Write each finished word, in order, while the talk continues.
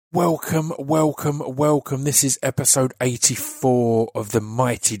Welcome, welcome, welcome. This is episode 84 of the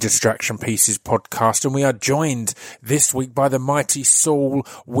Mighty Distraction Pieces podcast, and we are joined this week by the mighty Saul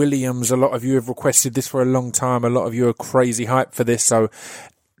Williams. A lot of you have requested this for a long time. A lot of you are crazy hyped for this, so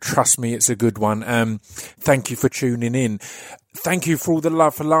trust me, it's a good one. Thank you for tuning in. Thank you for all the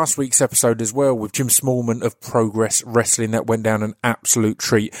love for last week's episode as well with Jim Smallman of Progress Wrestling. That went down an absolute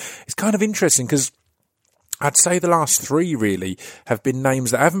treat. It's kind of interesting because I'd say the last three really have been names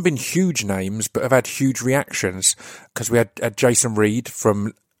that haven't been huge names, but have had huge reactions. Because we had Jason Reed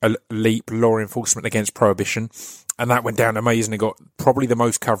from LEAP, Law Enforcement Against Prohibition, and that went down amazing. It got probably the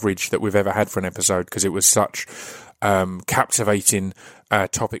most coverage that we've ever had for an episode because it was such captivating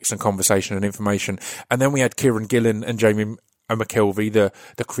topics and conversation and information. And then we had Kieran Gillen and Jamie McKelvey,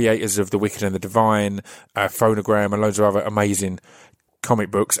 the creators of The Wicked and the Divine, Phonogram, and loads of other amazing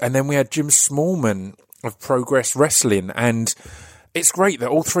comic books. And then we had Jim Smallman of Progress Wrestling, and it's great that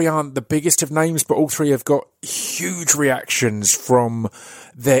all three aren't the biggest of names, but all three have got huge reactions from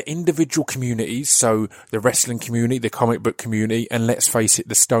their individual communities, so the wrestling community, the comic book community, and let's face it,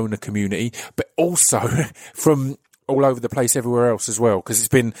 the stoner community, but also from all over the place everywhere else as well, because it's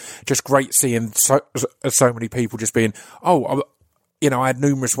been just great seeing so many people just being, I had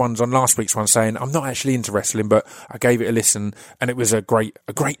numerous ones on last week's one saying, I'm not actually into wrestling, but I gave it a listen and it was a great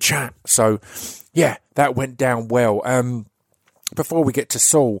chat. So yeah, that went down well. Before we get to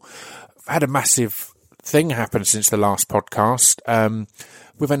Saul, I've had a massive thing happen since the last podcast.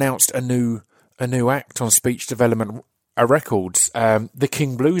 We've announced a new act on Speech Development Records. The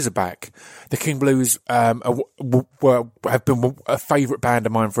King Blues are back. The King Blues have been a favourite band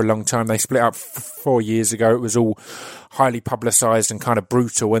of mine for a long time. They split up 4 years ago. It was all highly publicised and kind of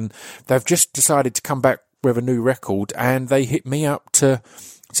brutal, and they've just decided to come back with a new record, and they hit me up to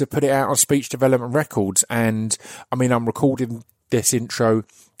put it out on Speech Development Records. And I mean, I'm recording this intro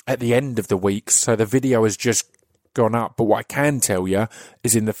at the end of the week, so the video has just gone up, but what I can tell you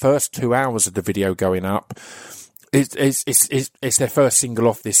is in the first 2 hours of the video going up, it's their first single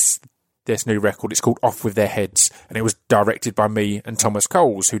off this new record. It's called Off With Their Heads, and it was directed by me and Thomas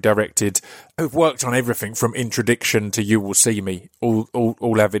Coles, who've worked on everything from Introduction to You Will See Me, all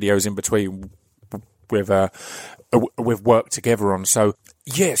our videos in between we've worked together on. So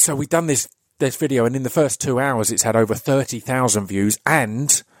yeah, so we've done this video, and in the first 2 hours it's had over 30,000 views,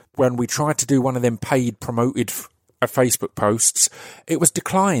 and when we tried to do one of them paid promoted Facebook posts, it was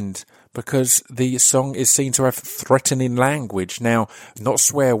declined because the song is seen to have threatening language. Now, not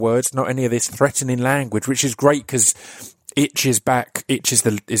swear words, not any of this threatening language, which is great because Itch is back. Itch is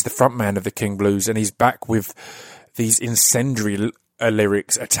the front man of the King Blues, and he's back with these incendiary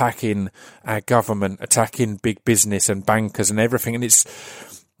lyrics attacking our government, attacking big business and bankers and everything. And it's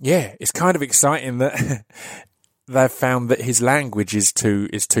kind of exciting that they've found that his language is too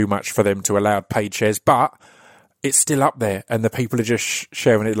much for them to allow paid shares, but it's still up there, and the people are just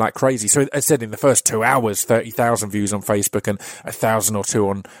sharing it like crazy. So as I said, in the first 2 hours, 30,000 views on Facebook and 1,000 or two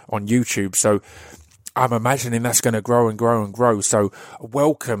on YouTube. So I'm imagining that's going to grow and grow and grow. So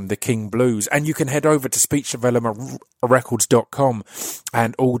welcome the King Blues. And you can head over to speechdevelopmentrecords.com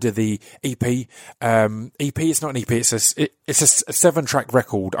and order the EP. It's not an EP, it's a 7-track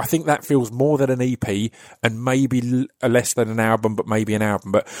record. I think that feels more than an EP and maybe less than an album, but maybe an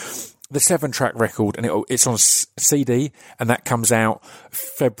album. But the 7-track record, and it's on CD, and that comes out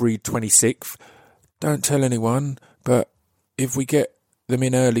February 26th. Don't tell anyone, but if we get them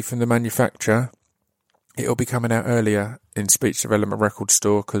in early from the manufacturer, it'll be coming out earlier in Speech Development Record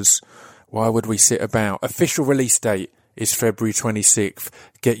Store, because why would we sit about? Official release date is February 26th.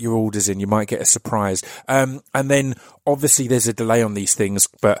 Get your orders in. You might get a surprise. And then, obviously, there's a delay on these things,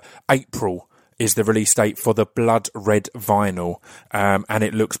 but April is the release date for the blood red vinyl, and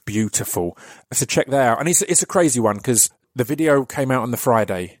it looks beautiful. So check that out. And it's a crazy one, because the video came out on the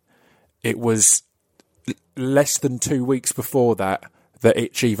Friday. It was less than 2 weeks before that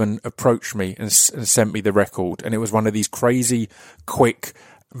Itch even approached me and sent me the record. And it was one of these crazy, quick,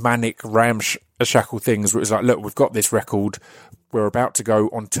 manic, ramshackle things where it was like, look, we've got this record. We're about to go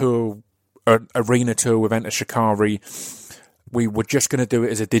on tour, arena tour with Enter Shikari. We were just going to do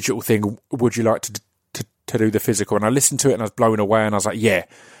it as a digital thing. Would you like to do the physical? And I listened to it and I was blown away, and I was like, yeah,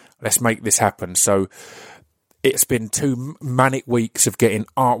 let's make this happen. So it's been 2 manic weeks of getting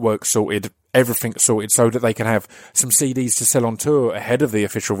artwork sorted, everything sorted, so that they can have some CDs to sell on tour ahead of the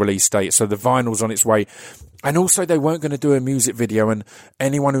official release date. So the vinyl's on its way. And also they weren't going to do a music video, and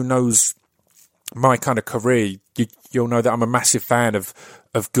anyone who knows my kind of career, you'll know that I'm a massive fan of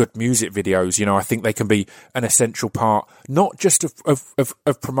good music videos. You know, I think they can be an essential part, not just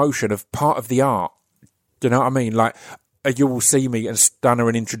of promotion, of part of the art. Do you know what I mean? Like, You Will See Me and Stunner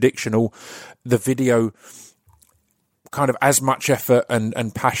and Intradictional, the video, kind of as much effort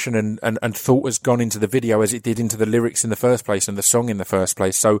and passion and thought has gone into the video as it did into the lyrics in the first place and the song in the first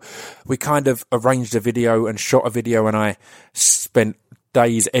place. So we kind of arranged a video and shot a video, and I spent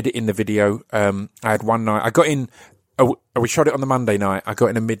days editing the video. I had one night, I got in, we shot it on the Monday night. I got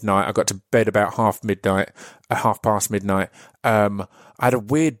in at midnight. I got to bed about half past midnight. I had a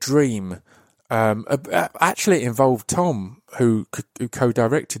weird dream. Actually, it involved Tom, who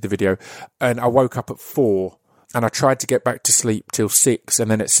co-directed the video, and I woke up at 4, and I tried to get back to sleep till 6, and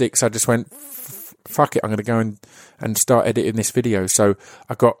then at 6 I just went, fuck it, I'm going to go and start editing this video. So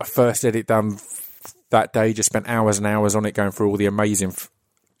I got a first edit done that day, just spent hours and hours on it, going through all the amazing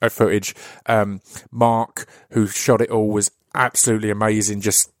footage. Mark, who shot it all, was absolutely amazing,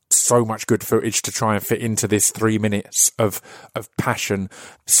 just so much good footage to try and fit into this 3 minutes of passion.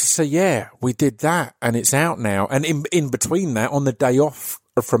 So yeah, we did that, and it's out now. And in between that, on the day off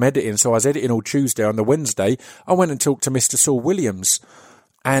from editing, so I was editing all Tuesday, on the Wednesday I went and talked to Mr. Saul Williams,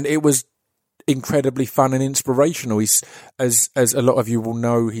 and it was incredibly fun and inspirational. He's, as a lot of you will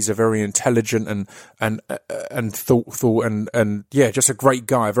know, he's a very intelligent and thoughtful and yeah, just a great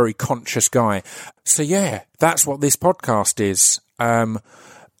guy, a very conscious guy. So yeah, that's what this podcast is.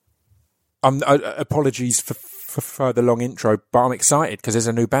 Apologies for the long intro, but I'm excited because there's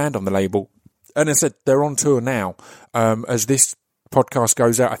a new band on the label, and I said they're on tour now. As this podcast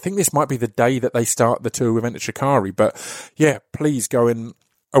goes out, I think this might be the day that they start the tour with Enter Shikari. But yeah, please go and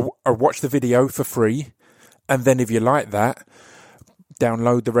watch the video for free, and then if you like that,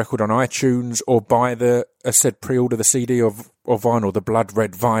 download the record on iTunes or buy pre-order the CD or vinyl, the blood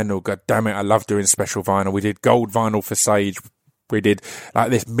red vinyl. God damn it, I love doing special vinyl. We did gold vinyl for Sage. We did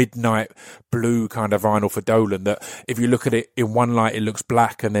like this midnight blue kind of vinyl for Dolan, that if you look at it in one light, it looks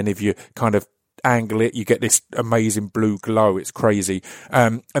black, and then if you kind of angle it, you get this amazing blue glow. It's crazy.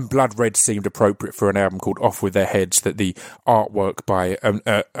 And blood red seemed appropriate for an album called Off With Their Heads, that the artwork by an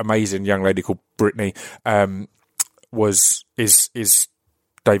amazing young lady called Brittany is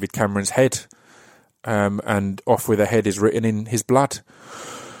David Cameron's head, and Off With Their Head is written in his blood.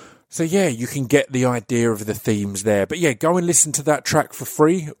 So yeah, you can get the idea of the themes there. But yeah, go and listen to that track for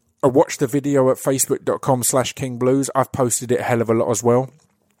free, or watch the video at facebook.com/kingblues. I've posted it a hell of a lot as well.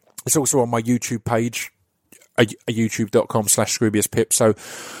 It's also on my YouTube page, youtube.com/ScroobiusPip. So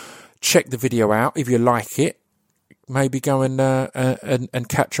check the video out. If you like it, maybe go and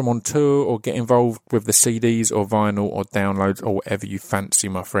catch them on tour, or get involved with the CDs or vinyl or downloads or whatever you fancy,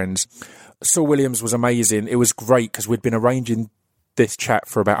 my friends. Saul Williams was amazing. It was great because we'd been arranging this chat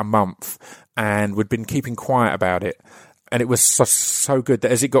for about a month, and we'd been keeping quiet about it. And it was so good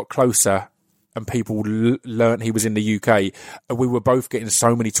that as it got closer and people learnt he was in the UK, we were both getting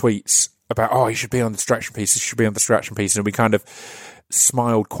so many tweets about, oh, he should be on the Distraction Pieces, he should be on the Distraction Pieces. And we kind of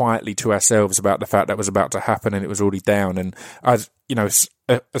smiled quietly to ourselves about the fact that was about to happen, and it was already down. And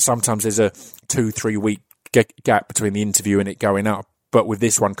sometimes there's a 2-3 week gap between the interview and it going up. But with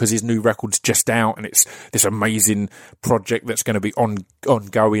this one, because his new record's just out, and it's this amazing project that's going to be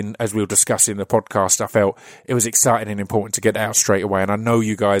ongoing, as we'll discuss in the podcast, I felt it was exciting and important to get out straight away. And I know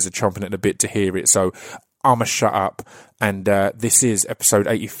you guys are chomping at the bit to hear it, so I'm going to shut up. And this is episode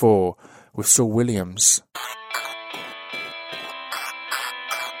 84 with Saul Williams.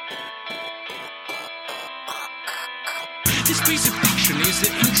 This piece of fiction is the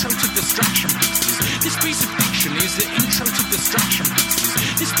intro to Distraction Pieces. This piece of fiction is the intro to Distraction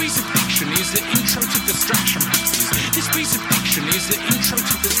Pieces. This piece of fiction is the intro to Distraction Pieces. This piece of fiction is the intro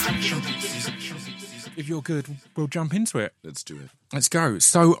to Distraction Pieces. If you're good, we'll jump into it. Let's do it. Let's go.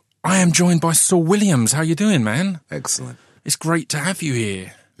 So I am joined by Saul Williams. How you doing, man? Excellent. It's great to have you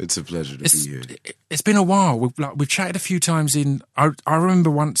here. It's a pleasure to be here. It's been a while. We've chatted a few times I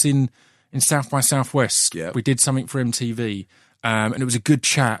remember once in South by Southwest. Yep. We did something for MTV, and it was a good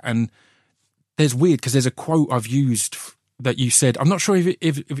chat. And there's weird, because there's a quote I've used that you said. I'm not sure if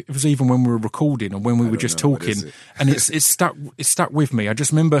it was even when we were recording or when we were just talking, and it's stuck with me. I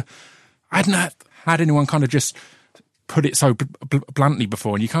just remember I hadn't had anyone kind of just put it so bluntly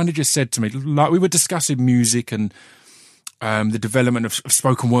before, and you kind of just said to me, like, we were discussing music and the development of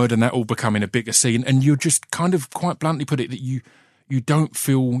spoken word and that all becoming a bigger scene, and you just kind of quite bluntly put it that you don't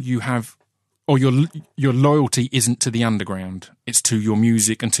feel you have, or your loyalty isn't to the underground, it's to your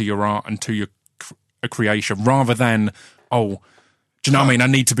music and to your art and to your creation, rather than, oh, do you know what I mean? I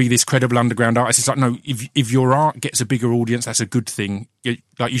need to be this credible underground artist. It's like, no, if your art gets a bigger audience, that's a good thing. You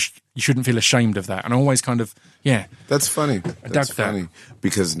shouldn't feel ashamed of that. And I always kind of, yeah. That's funny. That's funny.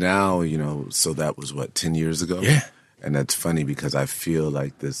 Because now, so that was, 10 years ago? Yeah. And that's funny because I feel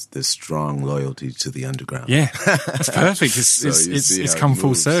like this strong loyalty to the underground. Yeah, that's perfect. It's come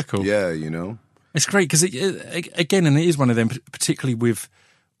full circle. Yeah, you know. It's great because, again, and it is one of them, particularly with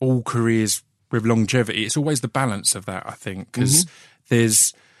all careers with longevity, it's always the balance of that, I think, because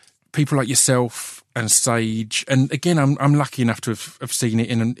there's people like yourself and Sage, and again, I'm lucky enough to have seen it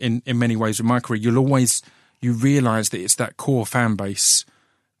in many ways with my career. You realise that it's that core fan base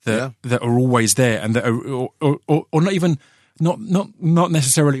that are always there, and that are, or not even not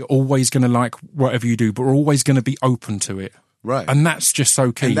necessarily always going to like whatever you do, but are always going to be open to it. Right. And that's just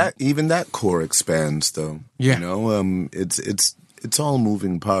so key. And even that core expands, though. Yeah. You know, it's all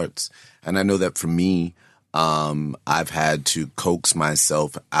moving parts. And I know that for me, I've had to coax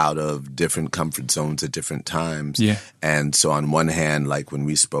myself out of different comfort zones at different times. Yeah. And so on one hand, like when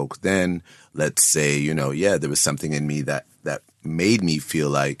we spoke then, let's say, you know, there was something in me that made me feel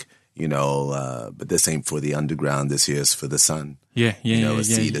like, you know, but this ain't for the underground. This here's for the sun. Yeah. You know, a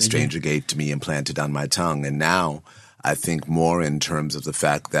seed a stranger gave to me and planted on my tongue. And now I think more in terms of the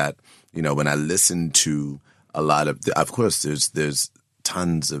fact that, you know, when I listen to a lot of course, there's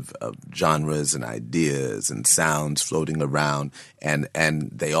tons of genres and ideas and sounds floating around, and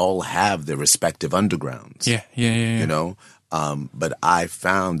they all have their respective undergrounds. Yeah. You know, but I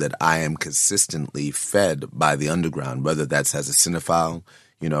found that I am consistently fed by the underground, whether that's as a cinephile,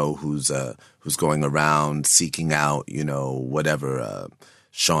 you know, who's going around seeking out, you know, whatever,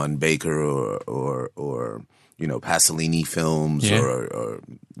 Sean Baker or you know, Pasolini films or,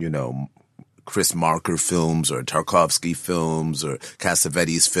 you know, Chris Marker films or Tarkovsky films or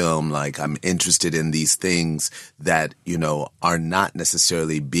Cassavetes film. Like, I'm interested in these things that, you know, are not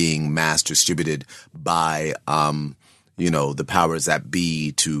necessarily being mass distributed by, you know, the powers that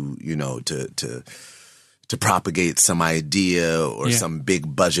be to, you know, to propagate some idea or some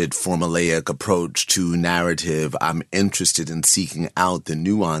big budget formulaic approach to narrative. I'm interested in seeking out the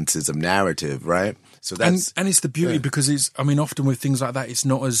nuances of narrative, right? So that's and it's the beauty because often with things like that, it's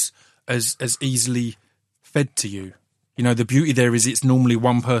not as easily fed to you. You know, the beauty there is it's normally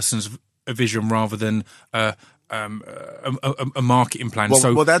one person's vision rather than a marketing plan.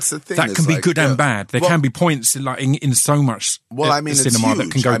 Well, that's the thing. That can be good and bad. There can be points in so much cinema that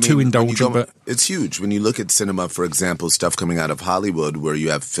can go too indulgent. But it's huge when you look at cinema, for example, stuff coming out of Hollywood where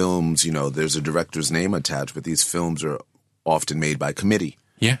you have films, you know, there's a director's name attached, but these films are often made by committee.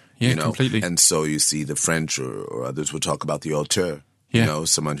 Yeah, you know? Completely. And so you see the French or others would talk about the auteur, you know,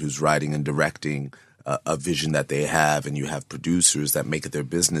 someone who's writing and directing a vision that they have, and you have producers that make it their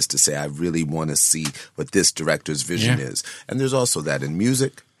business to say, I really want to see what this director's vision is. And there's also that in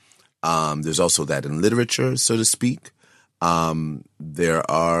music. There's also that in literature, so to speak.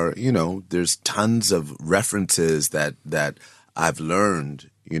 There are, you know, there's tons of references that I've learned,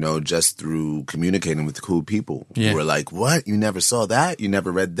 you know, just through communicating with cool people who are like, what? You never saw that? You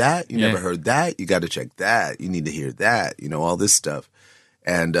never read that? You never heard that? You got to check that. You need to hear that, you know, all this stuff.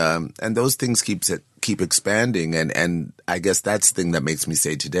 And those things keep expanding. And I guess that's the thing that makes me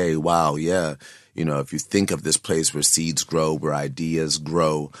say today, wow, yeah, you know, if you think of this place where seeds grow, where ideas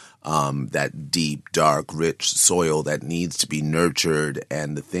grow, that deep, dark, rich soil that needs to be nurtured,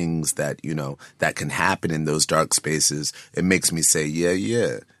 and the things that, you know, that can happen in those dark spaces, it makes me say,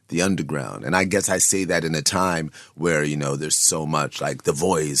 yeah, the underground. And I guess I say that in a time where, you know, there's so much like The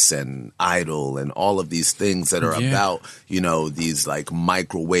Voice and Idol and all of these things that are about, you know, these like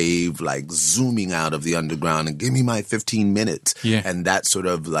microwave, like zooming out of the underground and give me my 15 minutes. Yeah. And that sort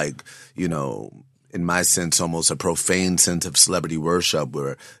of like, you know, in my sense, almost a profane sense of celebrity worship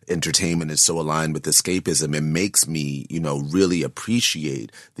where entertainment is so aligned with escapism. It makes me, you know, really appreciate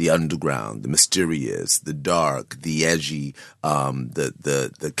the underground, the mysterious, the dark, the edgy,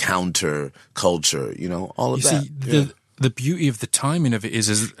 the counter culture, you know, all of that. See, the beauty of the timing of it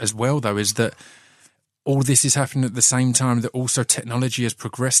is as well, though, is that all this is happening at the same time that also technology has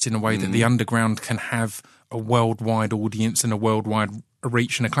progressed in a way that the underground can have a worldwide audience and a worldwide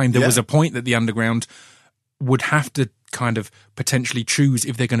reach and acclaim. There was a point that the underground would have to kind of potentially choose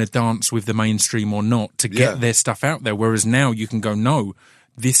if they're going to dance with the mainstream or not to get their stuff out there. Whereas now you can go, no,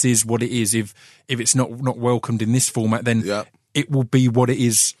 this is what it is. If it's not welcomed in this format, then it will be what it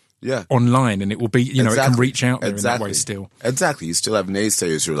is online, and it will be, you know, it can reach out there in that way still. Exactly. You still have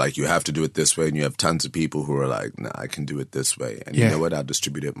naysayers who are like, you have to do it this way, and you have tons of people who are like, nah, I can do it this way. And you know what? I'll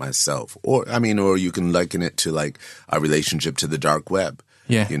distribute it myself. Or you can liken it to like our relationship to the dark web.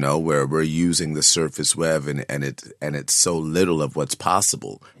 Yeah. You know, where we're using the surface web and it's so little of what's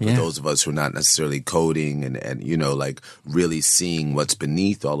possible for those of us who are not necessarily coding and, you know, like really seeing what's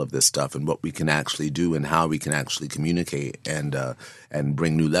beneath all of this stuff and what we can actually do and how we can actually communicate and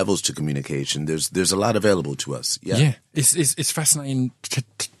bring new levels to communication. There's a lot available to us. Yeah. Yeah. It's fascinating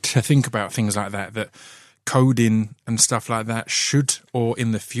to think about things like that coding and stuff like that should, or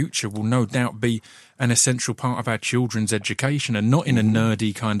in the future will no doubt be an essential part of our children's education, and not in a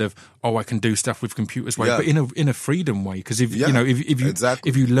nerdy kind of, I can do stuff with computers way, but in a freedom way. Because if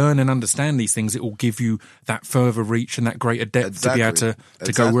you learn and understand these things, it will give you that further reach and that greater depth to be able to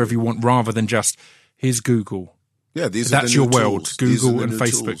go wherever you want, rather than just, here's Google. Yeah, that's your world, Google and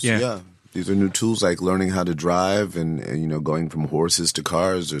Facebook. Yeah. These are new tools, like learning how to drive and you know, going from horses to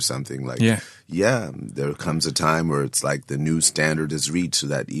cars or something. Like, there comes a time where it's like the new standard is reached, so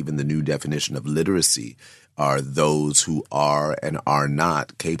that even the new definition of literacy are those who are and are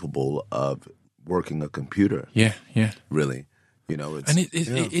not capable of working a computer. Yeah. Really. You know, it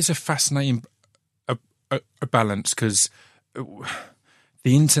is a fascinating a balance, because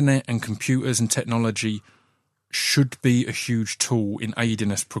the internet and computers and technology should be a huge tool in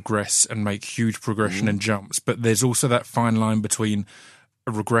aiding us progress and make huge progression and jumps. But there's also that fine line between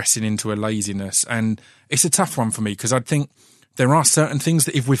regressing into a laziness. And it's a tough one for me, because I think there are certain things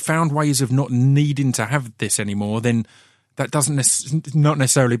that if we've found ways of not needing to have this anymore, then that doesn't not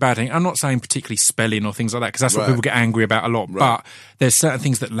necessarily bad thing. I'm not saying particularly spelling or things like that, because that's what people get angry about a lot. Right. But there's certain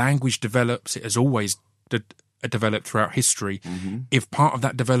things that language develops. It has always developed throughout history. If part of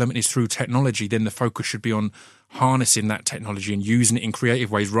that development is through technology, then the focus should be on harnessing that technology and using it in creative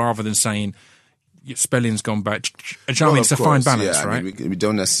ways, rather than saying spelling's gone bad. It's a fine balance, right? I mean, we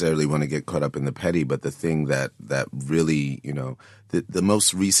don't necessarily want to get caught up in the petty, but the thing that really, you know, the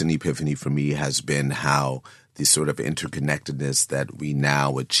most recent epiphany for me has been how the sort of interconnectedness that we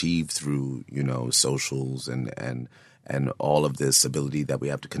now achieve through, you know, socials and all of this ability that we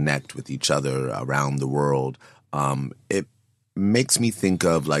have to connect with each other around the world, it makes me think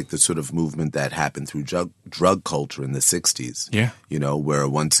of like the sort of movement that happened through drug culture in the 60s. Yeah. You know, where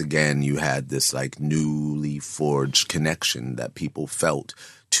once again you had this like newly forged connection that people felt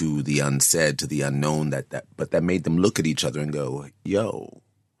to the unsaid, to the unknown, but that made them look at each other and go, yo,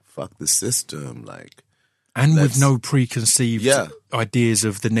 fuck the system, like. And with no preconceived ideas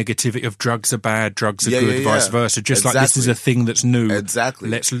of the negativity of drugs are bad, drugs are good, vice versa. Just like this is a thing that's new. Exactly.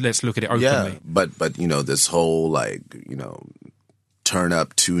 Let's look at it openly. Yeah, but you know, this whole like, you know, turn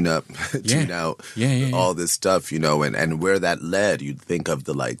up, tune up, tune out, all this stuff, you know, and where that led, you'd think of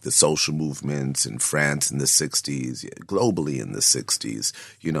the social movements in France in the 60s, globally in the 60s.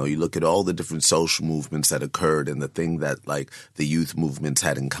 You know, you look at all the different social movements that occurred, and the thing that like the youth movements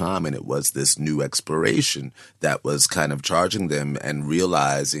had in common, it was this new exploration that was kind of charging them and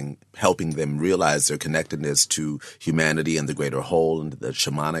helping them realize their connectedness to humanity and the greater whole and the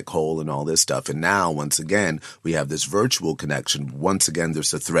shamanic whole and all this stuff. And now, once again, we have this virtual connection. Once again,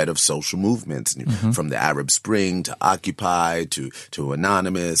 there's a thread of social movements, from the Arab Spring to Occupy to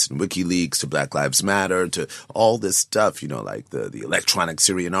Anonymous and WikiLeaks to Black Lives Matter to all this stuff, you know, like the electronic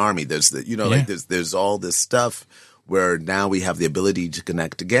Syrian army. There's like there's all this stuff where now we have the ability to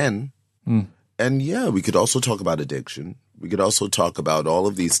connect again. And we could also talk about addiction. We could also talk about all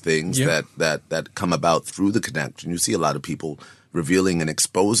of these things that come about through the connection. You see a lot of people revealing and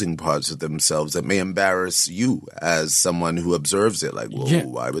exposing parts of themselves that may embarrass you as someone who observes it. Like, whoa,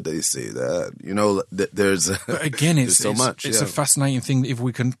 why would they say that? You know, there's but again, it's so much. It's a fascinating thing that if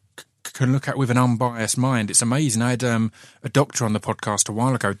we can look at with an unbiased mind. It's amazing. I had a doctor on the podcast a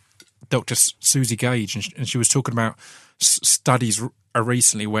while ago, Dr. Susie Gage, and she was talking about studies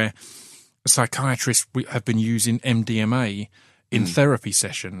recently where psychiatrists have been using MDMA in therapy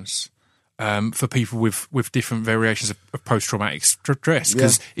sessions for people with different variations of post-traumatic stress.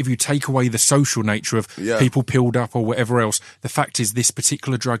 Because if you take away the social nature of people pilled up or whatever else, the fact is this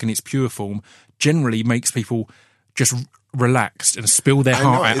particular drug in its pure form generally makes people just relaxed and spill their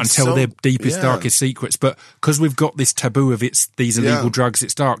heart out and tell their deepest, darkest secrets. But because we've got this taboo of these illegal drugs,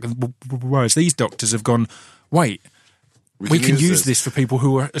 it's dark. Whereas these doctors have gone, wait, we can use this for people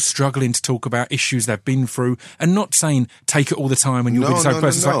who are struggling to talk about issues they've been through, and not saying take it all the time and you'll be the same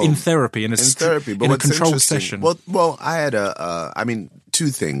person. It's like in therapy, in a controlled session. Well, I had two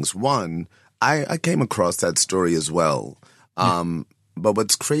things. One, I came across that story as well. But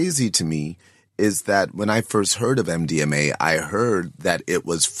what's crazy to me is that when I first heard of MDMA, I heard that it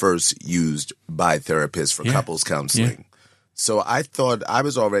was first used by therapists for couples counseling. So I thought I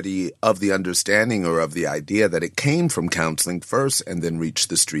was already of the understanding or of the idea that it came from counseling first and then reached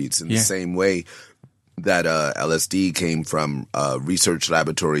the streets in the same way that LSD came from research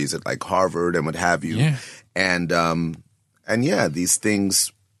laboratories at like Harvard and what have you. Yeah. And yeah, these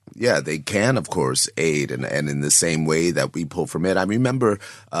things, yeah, they can, of course, aid. And in the same way that we pull from it. I remember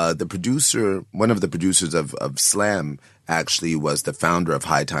one of the producers of Slam actually was the founder of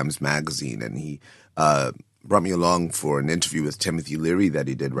High Times Magazine. And he brought me along for an interview with Timothy Leary that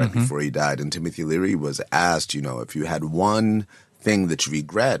he did right before he died. And Timothy Leary was asked, if you had one thing that you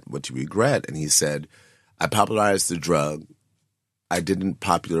regret, what you regret. And he said, I popularized the drug. I didn't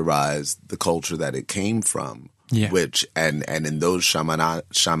popularize the culture that it came from. Yeah. Which and in those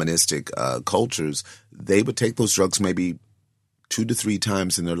shamanistic cultures, they would take those drugs maybe 2 to 3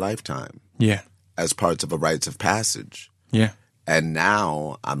 times in their lifetime. Yeah. As parts of a rites of passage. Yeah. And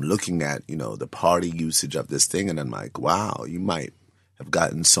now I'm looking at, the party usage of this thing, and I'm like, wow, you might have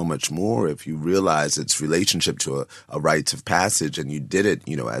gotten so much more if you realize its relationship to a rites of passage, and you did it,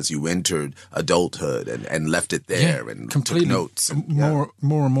 as you entered adulthood and left it there and completely. Took notes. And,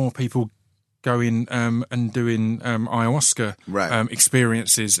 more and more people going and doing ayahuasca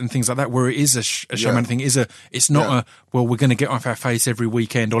experiences and things like that, where it is a shaman thing. It's not we're going to get off our face every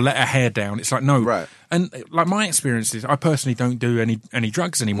weekend or let our hair down. It's like, no. Right. And like my experiences, I personally don't do any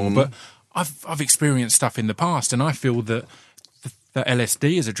drugs anymore, but I've experienced stuff in the past, and I feel that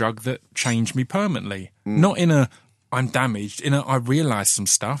LSD is a drug that changed me permanently. Not in a I'm damaged, in a I realised some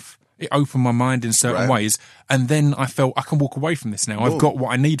stuff. It opened my mind in certain ways, and then I felt I can walk away from this now. I've got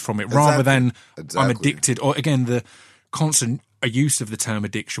what I need from it, rather than I'm addicted. Or again, the constant use of the term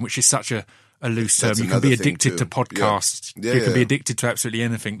addiction, which is such a loose term. You can be addicted to podcasts. Yeah. You can be addicted to absolutely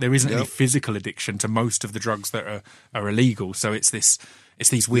anything. There isn't any physical addiction to most of the drugs that are illegal. So it's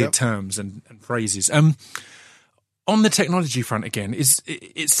these weird terms and phrases. On the technology front, again,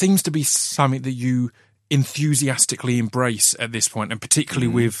 it seems to be something that you enthusiastically embrace at this point, and particularly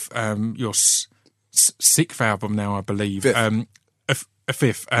with your sixth album now, I believe,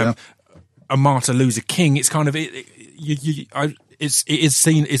 fifth, A Martyr Luther King. It's kind of it is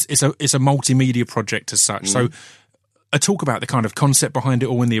seen. It's a multimedia project as such. So, talk about the kind of concept behind it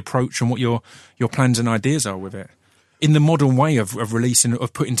all and the approach and what your plans and ideas are with it in the modern way of releasing,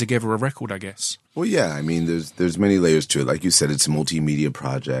 of putting together a record, I guess. Well, yeah, I mean, there's many layers to it. Like you said, it's a multimedia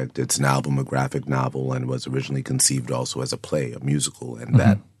project. It's an album, a graphic novel, and was originally conceived also as a play, a musical. And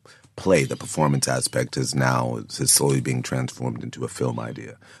that play, the performance aspect, is slowly being transformed into a film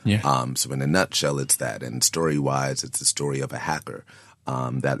idea. Yeah. So in a nutshell, it's that. And story-wise, it's the story of a hacker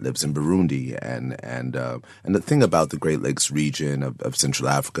that lives in Burundi, and the thing about the Great Lakes region of Central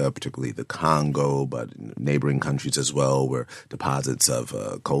Africa, particularly the Congo, but neighboring countries as well, where deposits of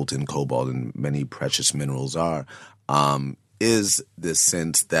coltan, cobalt, and many precious minerals are, is this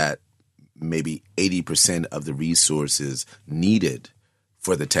sense that maybe 80% of the resources needed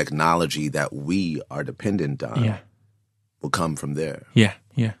for the technology that we are dependent on will come from there. Yeah.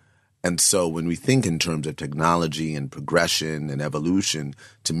 And so when we think in terms of technology and progression and evolution,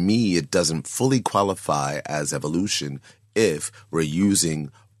 to me, it doesn't fully qualify as evolution if we're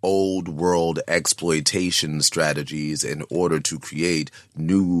using old world exploitation strategies in order to create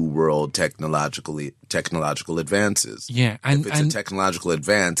new world technological advances. Yeah. If it's a technological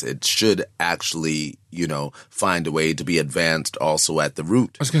advance, it should actually, find a way to be advanced also at the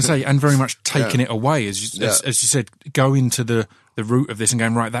root. I was going to say, and very much taking it away, as you said, go into the root of this and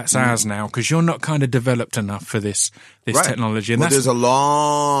going, right, that's ours now, because you're not kind of developed enough for this technology. And there's a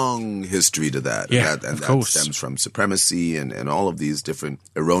long history to that. Yeah, and of course. Stems from supremacy and all of these different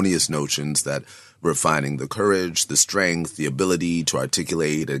erroneous notions that we're finding the courage, the strength, the ability to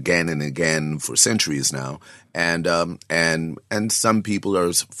articulate again and again for centuries now. And some people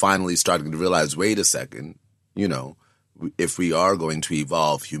are finally starting to realize, wait a second, if we are going to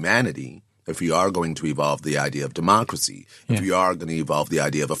evolve humanity, if we are going to evolve the idea of democracy, if we are going to evolve the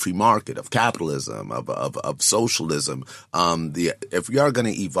idea of a free market, of capitalism, of socialism, if we are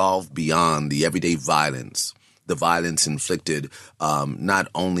going to evolve beyond the everyday violence, the violence inflicted not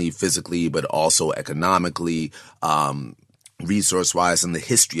only physically but also economically, resource-wise, and the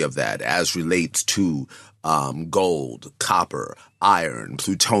history of that as relates to gold, copper, iron,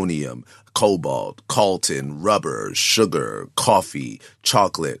 plutonium, cobalt, coltan, rubber, sugar, coffee,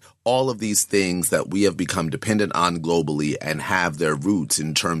 chocolate, all of these things that we have become dependent on globally and have their roots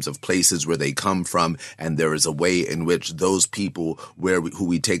in terms of places where they come from. And there is a way in which those people who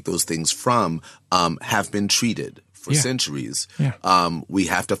we take those things from have been treated for centuries. Yeah. We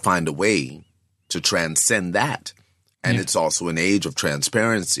have to find a way to transcend that And it's also an age of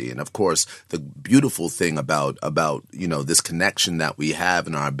transparency. And of course, the beautiful thing about, this connection that we have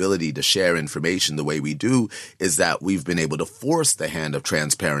and our ability to share information the way we do is that we've been able to force the hand of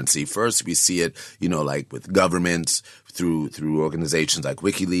transparency. First, we see it, like with governments, through organizations like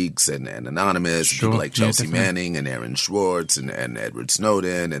WikiLeaks and Anonymous, people like Chelsea Manning and Aaron Schwartz and Edward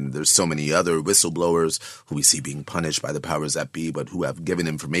Snowden, and there's so many other whistleblowers who we see being punished by the powers that be, but who have given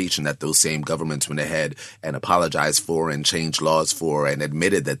information that those same governments went ahead and apologized for and changed laws for and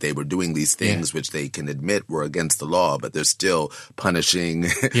admitted that they were doing these things which they can admit were against the law, but they're still punishing,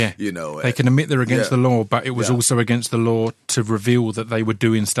 They can admit they're against the law, but it was also against the law to reveal that they were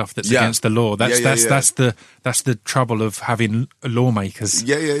doing stuff that's against the law. That's the trouble of having lawmakers.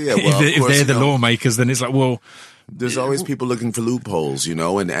 Well, if they're the lawmakers, then it's like, well, there's always people looking for loopholes,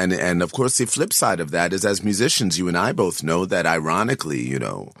 and of course the flip side of that is, as musicians, you and I both know that ironically,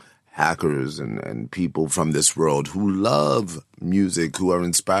 hackers and people from this world who love music, who are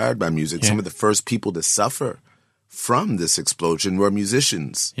inspired by music, some of the first people to suffer from this explosion were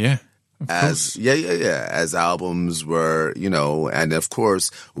musicians. As albums were, and of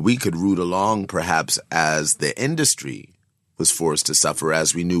course we could root along perhaps as the industry was forced to suffer,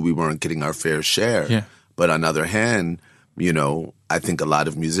 as we knew we weren't getting our fair share. But on the other hand, I think a lot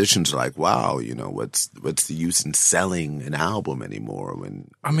of musicians are like, wow, what's the use in selling an album anymore?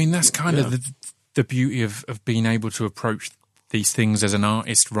 That's kind of the beauty of being able to approach these things as an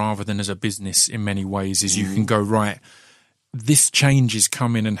artist rather than as a business in many ways, is you can go, right, this change is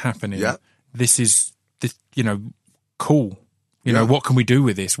coming and happening. This is, cool. What can we do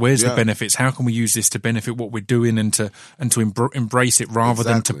with this? Where's the benefits? How can we use this to benefit what we're doing and to embrace it rather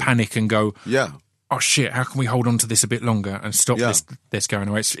than to panic and go, oh shit, how can we hold on to this a bit longer and stop this going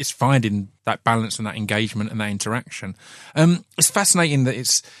away? It's finding that balance and that engagement and that interaction. It's fascinating that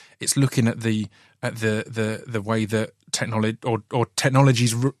it's looking at the way that technology or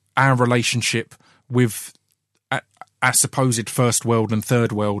technology's our relationship with our supposed first world and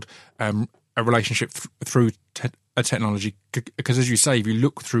third world, a relationship through a technology. Because as you say, if you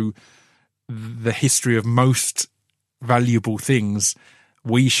look through the history of most valuable things,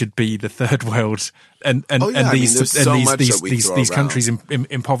 we should be the third world, and these countries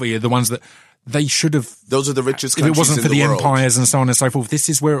in poverty are the ones that they should have. Those are the richest countries in the world. If it wasn't for the empires and so on and so forth, this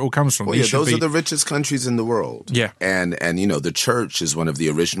is where it all comes from. Those are the richest countries in the world. And the church is one of the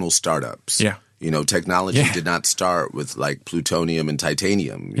original startups. Technology did not start with like plutonium and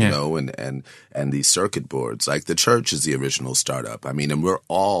titanium, and these circuit boards. Like the church is the original startup. And we're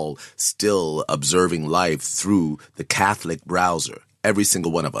all still observing life through the Catholic browser. Every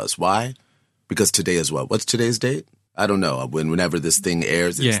single one of us. Why? Because today is what? What's today's date? I don't know. Whenever this thing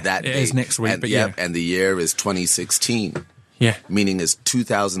airs, it's that date. It is next week. And the year is 2016. Meaning it's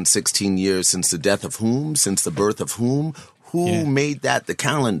 2016 years since the death of whom? Since the birth of whom? Who made that the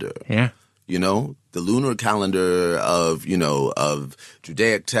calendar? The lunar calendar of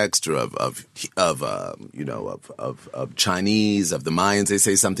Judaic text or of Chinese, of the Mayans, they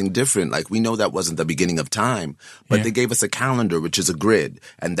say something different. Like we know that wasn't the beginning of time, but they gave us a calendar, which is a grid,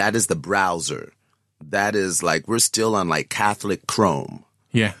 and that is the browser. That is like, we're still on like Catholic Chrome.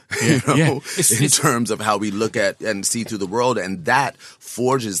 In terms of how we look at and see through the world, and that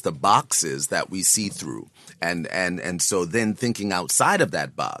forges the boxes that we see through. And so then thinking outside of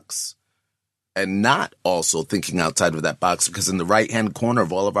that box, and not also thinking outside of that box, because in the right-hand corner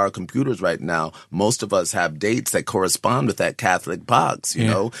of all of our computers right now, most of us have dates that correspond with that Catholic box, you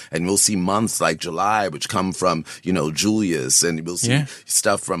know, and we'll see months like July, which come from, Julius, and we'll see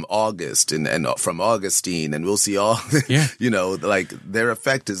stuff from August and from Augustine, and we'll see all, like their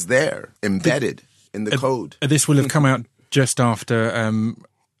effect is there, embedded in the code. This will have come out just after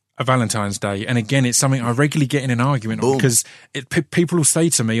a Valentine's Day, and again, it's something I regularly get in an argument on, because people will say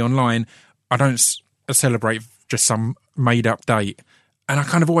to me online, I don't celebrate just some made-up date. And I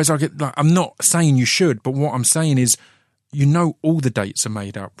kind of always argue, like, I'm not saying you should, but what I'm saying is, all the dates are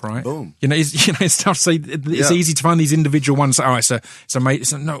made up, right? Boom. It's tough to say. It's easy to find these individual ones. Oh, it's a made.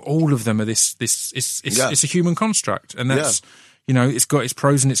 No, all of them are this. It's a human construct, and that's it's got its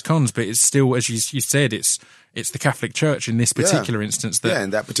pros and its cons, but it's still, as you said, it's the Catholic Church in this particular instance. In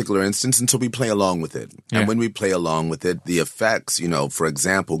that particular instance, until we play along with it. And when we play along with it, the effects, for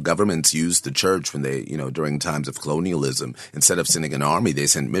example, governments used the church when they, during times of colonialism, instead of sending an army, they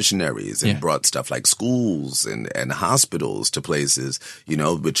sent missionaries and brought stuff like schools and hospitals to places,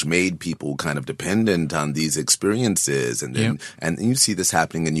 which made people kind of dependent on these experiences. And then, and you see this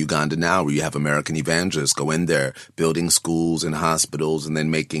happening in Uganda now, where you have American evangelists go in there, building schools and hospitals, and then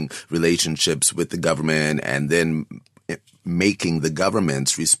making relationships with the government, and then making the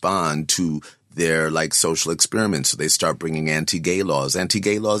governments respond to they're like social experiments. So they start bringing anti-gay laws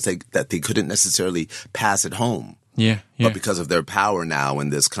that they couldn't necessarily pass at home. Yeah. But because of their power now in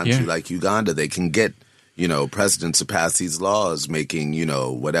this country like Uganda, they can get, presidents to pass these laws making,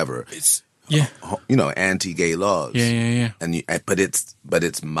 whatever. Anti-gay laws. Yeah. But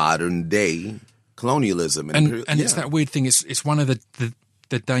it's modern day colonialism. And it's that weird thing. It's one of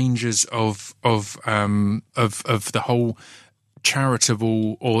the dangers of the whole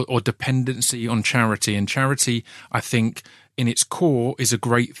charitable or dependency on charity. And charity, I think, in its core is a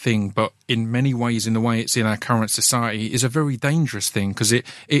great thing, but in many ways, in the way it's in our current society, is a very dangerous thing because it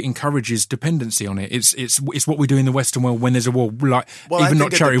encourages dependency on it. It's what we do in the Western world when there's a war. Like, even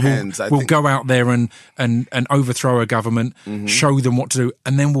not charity, we'll go out there and overthrow a government, show them what to do,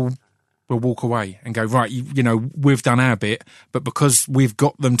 and then we'll walk away and go, right, we've done our bit, but because we've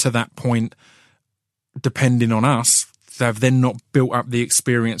got them to that point, depending on us, they've then not built up the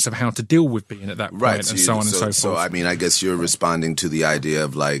experience of how to deal with being at that point, and so on and so forth. So, I mean, I guess you're responding to the idea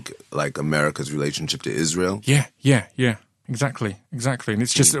of like America's relationship to Israel? Yeah, exactly. And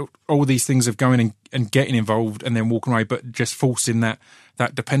it's just all these things of going and getting involved and then walking away, but just forcing that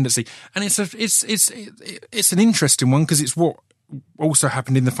dependency. And it's an interesting one because it's what also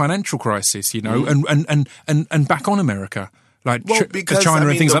happened in the financial crisis, and back on America. Like China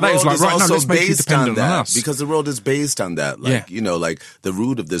and things like that. It's like, right, no, let's make you dependent on us. Because the world is based on that. Like, like the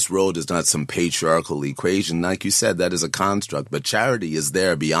root of this world is not some patriarchal equation. Like you said, that is a construct. But charity is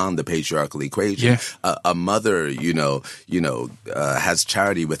there beyond the patriarchal equation. Yeah. A mother, has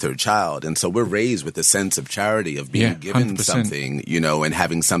charity with her child. And so we're raised with a sense of charity, of being given 100%. Something, and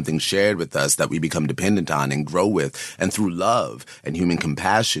having something shared with us that we become dependent on and grow with. And through love and human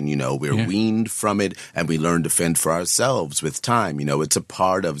compassion, we're weaned from it and we learn to fend for ourselves with time. It's a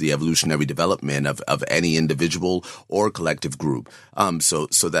part of the evolutionary development of any individual or collective group. So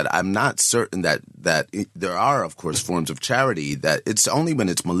that I'm not certain that there are, of course, forms of charity that it's only when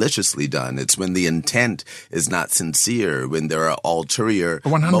it's maliciously done. It's when the intent is not sincere, when there are ulterior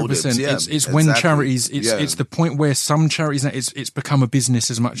 100%. motives. It's exactly. When charities, it's the point where some charities, it's become a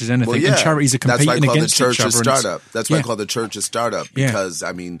business as much as anything. And charities are competing against each other. That's why I call the church a startup. Because,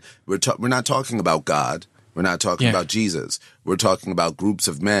 I mean, we're not talking about God. We're not talking about Jesus. We're talking about groups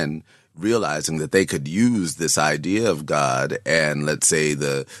of men realizing that they could use this idea of God and, let's say,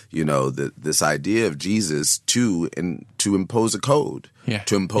 this idea of Jesus to impose a code.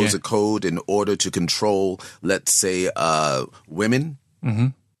 To impose a code in order to control, let's say, women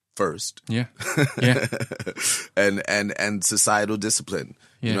first. And societal discipline.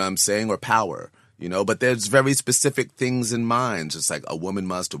 You know what I'm saying? Or power. But there's very specific things in mind. Just like a woman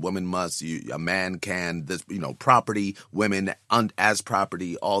must, a man can, this, property, women as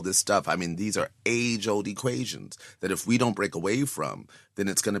property, all this stuff. I mean, these are age-old equations that if we don't break away from, then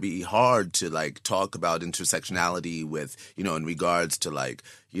it's going to be hard to like talk about intersectionality with, in regards to like,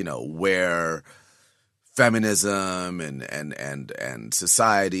 where feminism and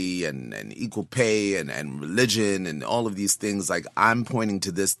society and equal pay and religion and all of these things. Like, I'm pointing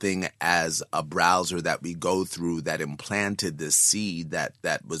to this thing as a browser that we go through that implanted this seed that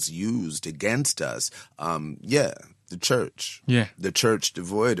was used against us. The church. The church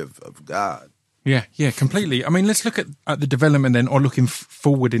devoid of God. Yeah, completely. I mean, let's look at the development then, or looking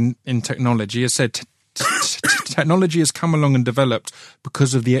forward in technology. As said, technology has come along and developed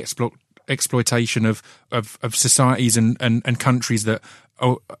because of the exploitation of societies and countries that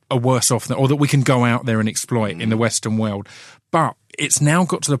are worse off or that we can go out there and exploit in the Western world. But it's now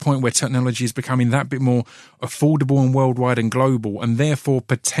got to the point where technology is becoming that bit more affordable and worldwide and global, and therefore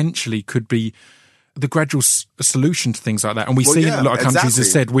potentially could be the gradual solution to things like that. And we see in a lot of countries,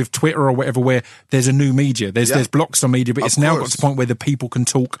 as said, with Twitter or whatever, where there's a new media, there's blocks on media, but it's now got to the point where the people can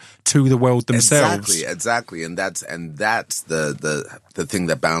talk to the world themselves. Exactly. And that's the thing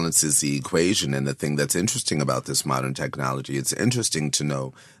that balances the equation, and the thing that's interesting about this modern technology. It's interesting to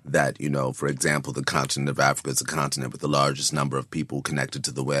know that, for example, the continent of Africa is a continent with the largest number of people connected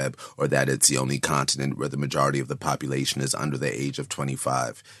to the web, or that it's the only continent where the majority of the population is under the age of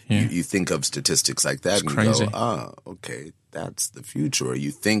 25. You think of statistics like that, it's crazy. You go, okay, that's the future. Or you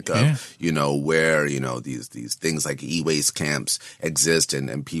think of, where, these things like e-waste camps exist,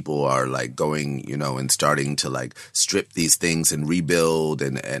 and people are like going, and starting to like strip these things and rebuild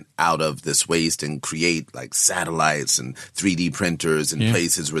and out of this waste and create like satellites and 3D printers and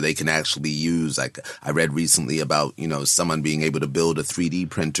places where they can actually use, like I read recently about, someone being able to build a 3D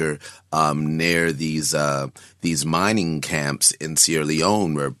printer near these mining camps in Sierra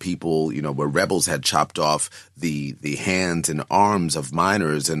Leone, where people, where rebels had chopped off the hands hands and arms of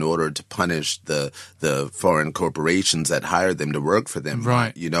minors in order to punish the foreign corporations that hired them to work for them.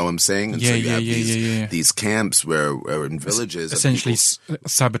 Right. You know what I'm saying? And so you have these camps where in villages, essentially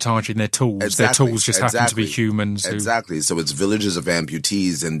sabotaging their tools. Exactly, their tools just happen to be humans. Exactly. So it's villages of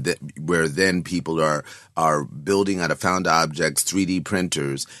amputees, and where then people are building out of found objects, 3D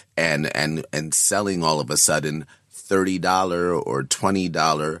printers, and selling all of a sudden $30 or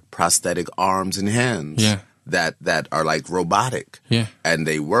 $20 prosthetic arms and hands that are like robotic. Yeah. And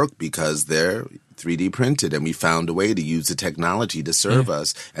they work because they're 3D printed, and we found a way to use the technology to serve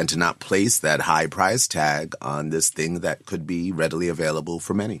us and to not place that high price tag on this thing that could be readily available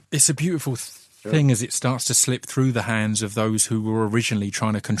for many. It's a beautiful thing as it starts to slip through the hands of those who were originally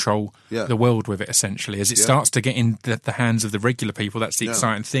trying to control the world with it, essentially. As it starts to get in the hands of the regular people, that's the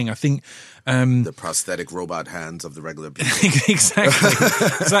exciting thing. I think the prosthetic robot hands of the regular people.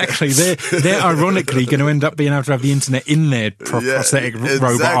 Exactly. They're ironically going to end up being able to have the internet in their prosthetic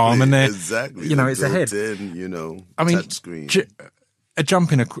robot arm, and they're it's ahead. I mean, touchscreen.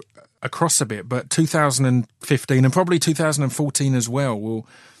 Jumping across a bit, but 2015 and probably 2014 as well will,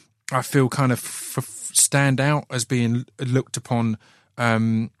 I feel, kind of stand out as being looked upon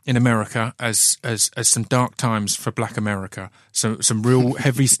in America as some dark times for Black America. So some real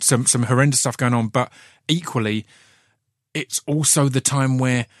heavy, some horrendous stuff going on. But equally, it's also the time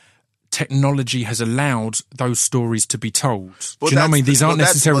where technology has allowed those stories to be told. Do you know what I mean? These aren't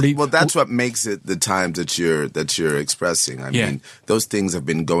necessarily. That's what makes it the times that you're expressing. I mean, those things have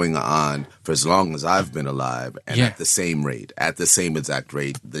been going on for as long as I've been alive, and at the same exact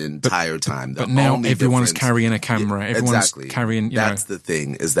rate, the entire time. But now everyone's carrying a camera. Everyone's carrying. That's the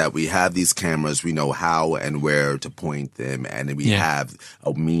thing, is that we have these cameras. We know how and where to point them, and we have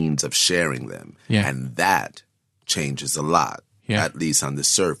a means of sharing them, and that changes a lot. At least on the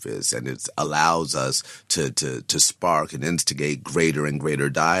surface, and it allows us to spark and instigate greater and greater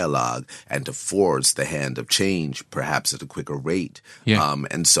dialogue, and to force the hand of change, perhaps at a quicker rate.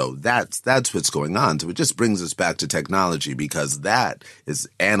 And so that's what's going on. So it just brings us back to technology, because that is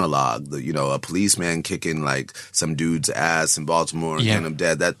analog. A policeman kicking like some dude's ass in Baltimore and getting him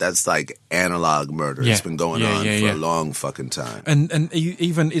dead. That's like analog murder. It's been going on for a long fucking time. And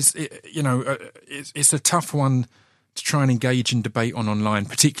even it's a tough one to try and engage in debate online,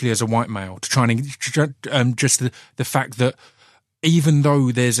 particularly as a white male, to try and just the fact that even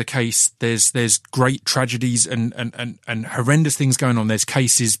though there's a case, there's great tragedies and horrendous things going on, there's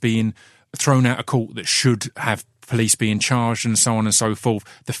cases being thrown out of court that should have police being charged and so on and so forth.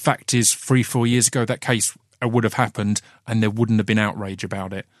 The fact is, 3-4 years ago, that case would have happened and there wouldn't have been outrage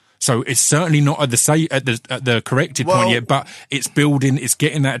about it. So it's certainly not at the corrected point yet, but it's building, it's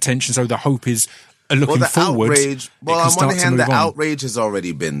getting that attention. So the hope is, looking forward, on one hand, the outrage has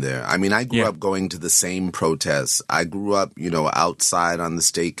already been there. I mean, I grew up going to the same protests. I grew up, outside on the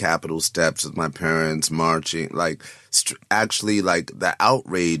state capitol steps with my parents marching. Actually, the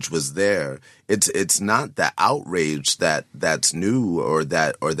outrage was there. It's not the outrage that's new or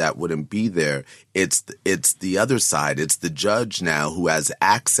that wouldn't be there. It's the other side. It's the judge now who has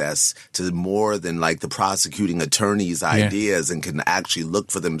access to more than the prosecuting attorney's ideas, and can actually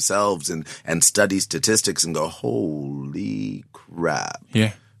look for themselves and study statistics and go, holy crap.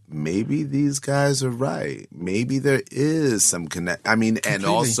 Yeah. Maybe these guys are right. Maybe there is some connect. I mean, completely. And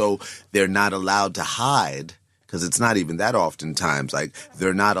also they're not allowed to hide. Because it's not even that oftentimes.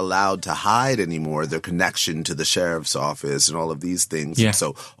 They're not allowed to hide anymore their connection to the sheriff's office and all of these things. Yeah. And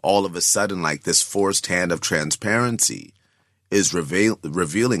so all of a sudden, this forced hand of transparency is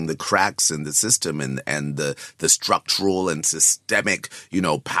revealing the cracks in the system and the structural and systemic,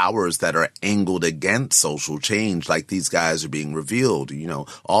 powers that are angled against social change. These guys are being revealed.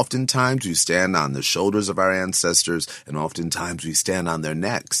 Oftentimes we stand on the shoulders of our ancestors, and oftentimes we stand on their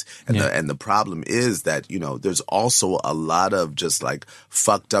necks. And the problem is that, there's also a lot of just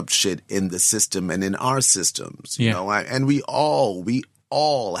fucked up shit in the system and in our systems, and we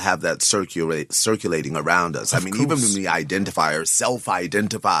all have that circulating around us. Even when we identify or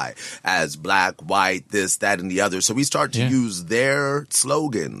self-identify as black, white, this, that, and the other. So we start to use their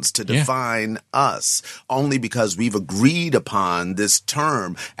slogans to define us, only because we've agreed upon this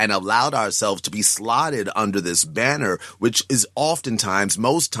term and allowed ourselves to be slotted under this banner, which is oftentimes,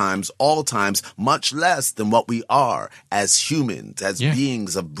 most times, all times, much less than what we are as humans, as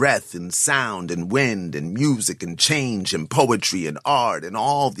beings of breath and sound and wind and music and change and poetry and art and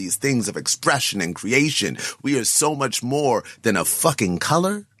all these things of expression and creation. We are so much more than a fucking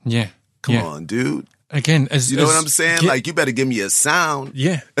color. Yeah. Come on, dude. Again, you know what I'm saying? You better give me a sound.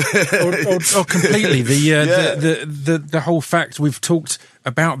 Yeah. or completely. The whole fact we've talked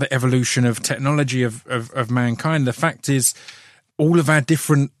about the evolution of technology of mankind. The fact is, all of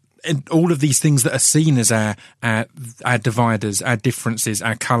these things that are seen as our dividers, our differences,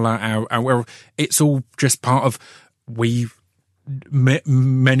 our colour, our it's all just part of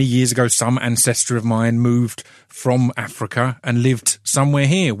many years ago, some ancestor of mine moved from Africa and lived somewhere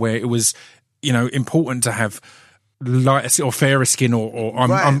here where it was, important to have lighter or fairer skin, or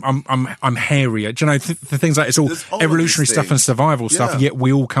I'm hairier. Do you know, the things like it's all evolutionary stuff and survival stuff. Yet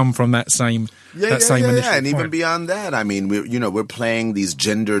we all come from that same initial and point. even beyond that, I mean, we're playing these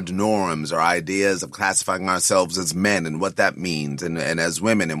gendered norms or ideas of classifying ourselves as men and what that means, and as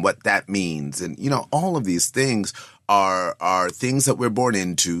women and what that means, and all of these things are things that we're born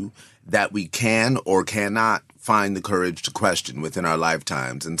into that we can or cannot find the courage to question within our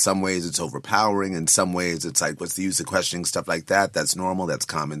lifetimes. In some ways, it's overpowering. In some ways, it's like, what's the use of questioning stuff like that? That's normal. That's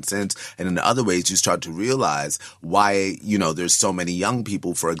common sense. And in other ways, you start to realize why, there's so many young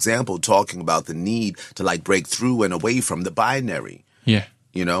people, for example, talking about the need to break through and away from the binary. Yeah.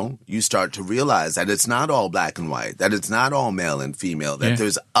 You start to realize that it's not all black and white, that it's not all male and female, that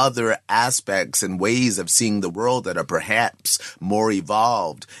there's other aspects and ways of seeing the world that are perhaps more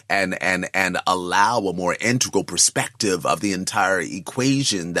evolved and allow a more integral perspective of the entire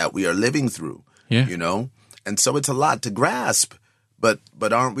equation that we are living through. Yeah. And so it's a lot to grasp, but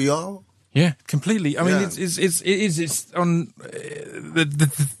aren't we all? Yeah, completely. I mean, it's on.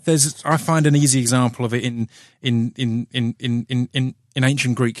 There's. I find an easy example of it in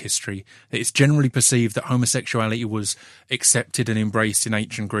ancient Greek history. It's generally perceived that homosexuality was accepted and embraced in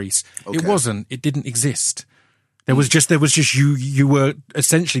ancient Greece. Okay. It wasn't. It didn't exist. There was just you. You were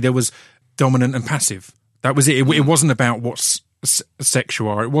essentially, there was dominant and passive. That was it. It wasn't about what's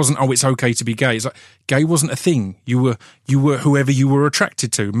sexual. It wasn't, it's okay to be gay. It's like, gay wasn't a thing. You were whoever you were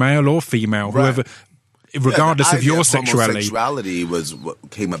attracted to, male or female, whoever, regardless of your sexuality. Homosexuality was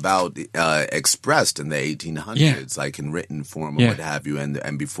what came about, expressed in the 1800s, like in written form or what have you.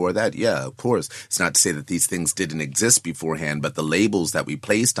 And before that, of course, it's not to say that these things didn't exist beforehand, but the labels that we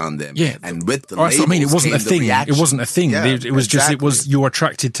placed on them, and with the labels, it wasn't a thing. It wasn't a thing. It was just, it was, you're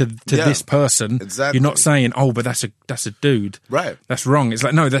attracted to this person. Exactly. You're not saying, but that's a dude. Right. That's wrong. It's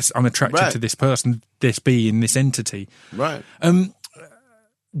like, no, I'm attracted to this person, this being, this entity. Right.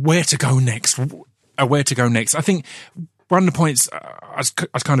 Where to go next? Where to go next? I think one of the points I was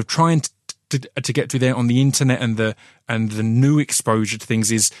kind of trying to get to there on the internet and the new exposure to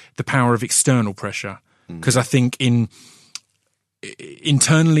things is the power of external pressure. Because I think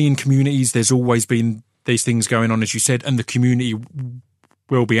internally in communities, there's always been these things going on, as you said, and the community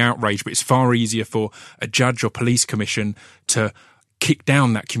will be outraged. But it's far easier for a judge or police commission to kick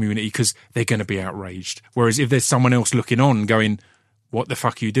down that community because they're going to be outraged. Whereas if there's someone else looking on going, what the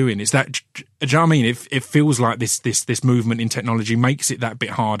fuck are you doing? Is that, do you know what I mean? It feels like this movement in technology makes it that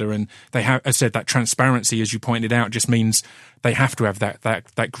bit harder, and they have, as I said, that transparency, as you pointed out, just means they have to have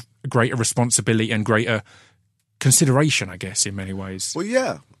that greater responsibility and greater consideration, I guess, in many ways. Well,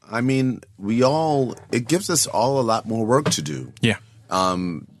 yeah. I mean, it gives us all a lot more work to do. Yeah.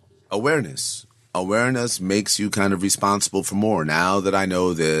 Awareness makes you kind of responsible for more. Now that I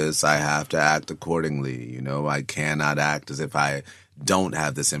know this, I have to act accordingly. I cannot act as if I don't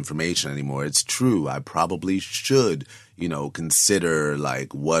have this information anymore. It's true. I probably should, consider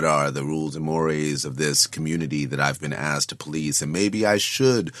what are the rules and mores of this community that I've been asked to police. And maybe I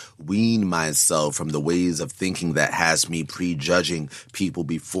should wean myself from the ways of thinking that has me prejudging people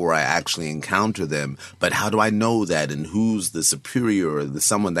before I actually encounter them. But how do I know that? And who's the superior or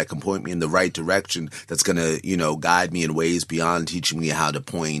someone that can point me in the right direction that's going to, guide me in ways beyond teaching me how to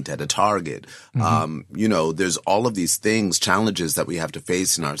point at a target? Mm-hmm. There's all of these things, challenges that we have to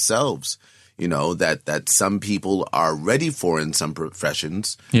face in ourselves. That some people are ready for in some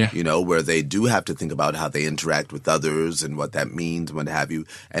professions, where they do have to think about how they interact with others and what that means and what have you.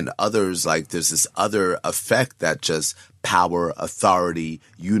 And others, there's this other effect that just power, authority,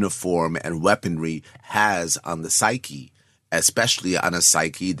 uniform, and weaponry has on the psyche, especially on a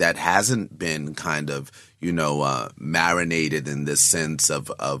psyche that hasn't been kind of, marinated in this sense of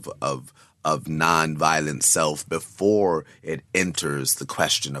non-violent self before it enters the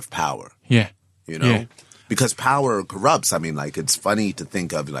question of power. Yeah. Because power corrupts. I mean, it's funny to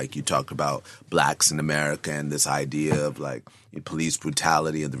think of, you talk about blacks in America and this idea of police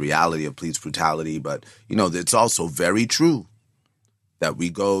brutality and the reality of police brutality. But, it's also very true that we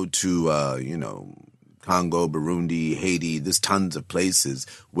go to, Congo, Burundi, Haiti, there's tons of places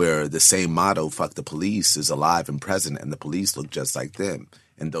where the same motto, fuck the police, is alive and present, and the police look just like them.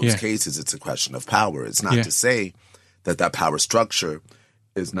 In those cases, it's a question of power. It's not to say that power structure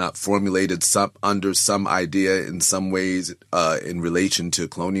is not formulated under some idea in some ways in relation to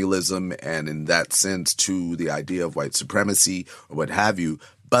colonialism and in that sense to the idea of white supremacy or what have you.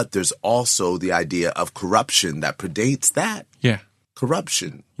 But there's also the idea of corruption that predates that. Yeah.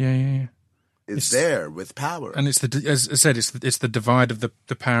 Corruption. Yeah. It's there with power. And it's as I said, it's the divide of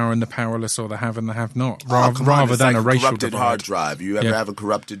the power and the powerless, or the have and the have not, Rather than like a racial corrupted divide. hard drive. You ever have a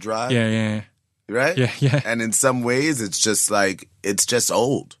corrupted drive? Yeah. Right? Yeah. And in some ways, it's just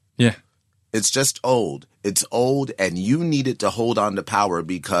old. Yeah. It's just old. It's old, and you need it to hold on to power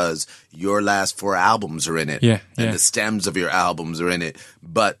because your last 4 albums are in it. Yeah. And the stems of your albums are in it.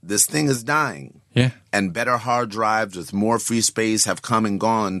 But this thing is dying. Yeah. And better hard drives with more free space have come and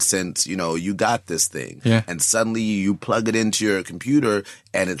gone since, you got this thing. Yeah. And suddenly you plug it into your computer,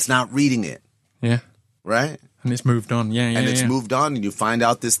 and it's not reading it. Yeah. Right? And it's moved on, and it's moved on, and you find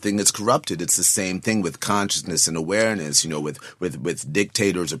out this thing is corrupted. It's the same thing with consciousness and awareness, with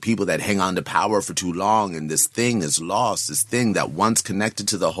dictators or people that hang on to power for too long, and this thing is lost. This thing that once connected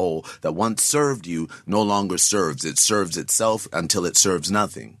to the whole, that once served you, no longer serves. It serves itself until it serves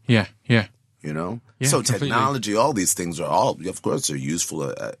nothing. Yeah. So completely. technology, all these things are of course, are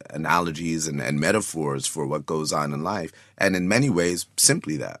useful analogies and metaphors for what goes on in life, and in many ways,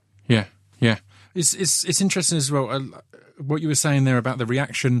 simply that. Yeah. It's interesting as well what you were saying there about the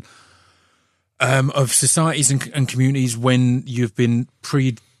reaction of societies and communities when you've been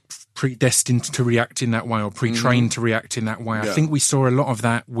predestined to react in that way, or pre-trained to react in that way. I think we saw a lot of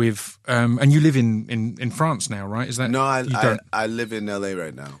that with and you live in France now, right? Is that no? I live in LA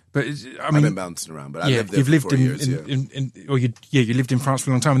right now, but I've been bouncing around. But I lived there for 4 years. You lived in France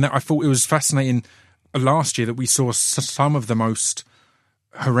for a long time, and I thought it was fascinating last year that we saw some of the most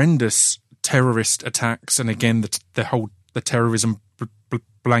horrendous terrorist attacks, and again the terrorism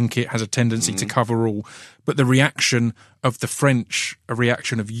blanket has a tendency to cover all, but the reaction of the French, a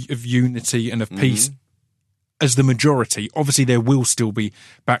reaction of unity and of peace as the majority. Obviously there will still be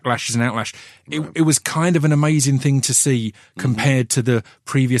backlashes and outlash. It was kind of an amazing thing to see compared to the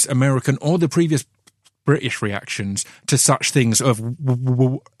previous American or the previous British reactions to such things of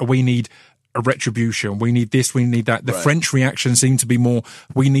we need a retribution, we need this, we need that. The French reaction seemed to be more,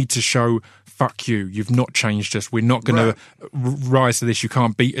 we need to show, fuck you, you've not changed us, we're not going to rise to this, you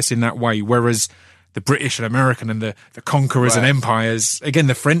can't beat us in that way. Whereas the British and American and the conquerors and empires, again,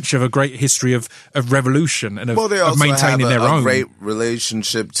 the French have a great history of revolution and of maintaining their own. A great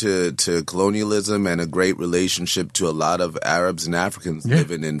relationship to colonialism, and a great relationship to a lot of Arabs and Africans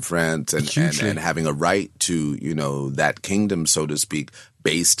living in France and having a right to, that kingdom, so to speak,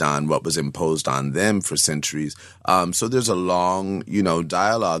 based on what was imposed on them for centuries. So there's a long,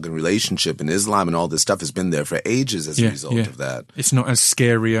 dialogue and relationship, and Islam and all this stuff has been there for ages as a result of that. It's not as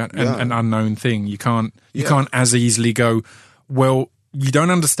scary an unknown thing. You can't as easily go, well, you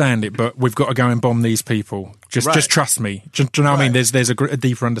don't understand it, but we've got to go and bomb these people. Just trust me. Do you know what I mean? There's a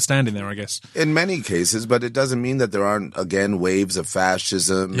deeper understanding there, I guess. In many cases, but it doesn't mean that there aren't, again, waves of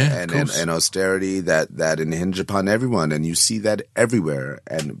fascism and austerity that impinge upon everyone, and you see that everywhere.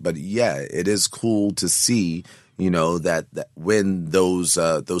 But it is cool to see, that when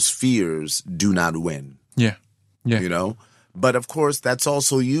those fears do not win. Yeah. But of course, that's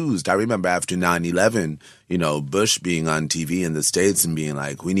also used. I remember after 9/11, Bush being on TV in the States and being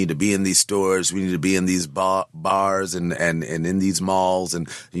like, we need to be in these stores, we need to be in these bars and in these malls, and,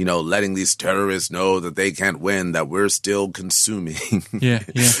 letting these terrorists know that they can't win, that we're still consuming. Yeah.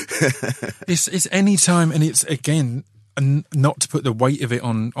 It's any time, and it's, again, not to put the weight of it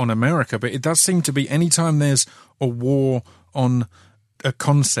on America, but it does seem to be any time there's a war on a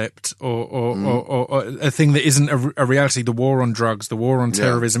concept or a thing that isn't a reality, the war on drugs, the war on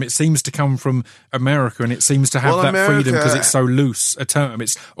terrorism, it seems to come from America, and it seems to have freedom because it's so loose a term.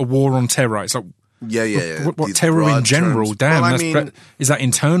 It's a war on terror. It's like, what terror in general? Terms. Damn, is that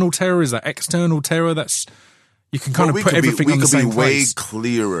internal terror? Is that external terror? You can kind of put everything on the same place. We could be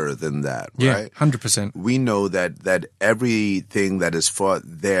way clearer than that, right? 100%. We know that everything that is fought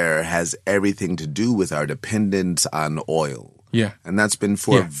there has everything to do with our dependence on oil. Yeah. And that's been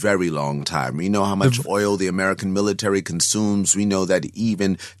for a very long time. We know how much oil the American military consumes. We know that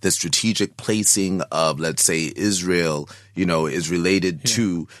even the strategic placing of, let's say, Israel, is related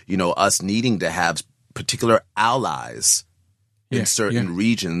to, us needing to have particular allies in certain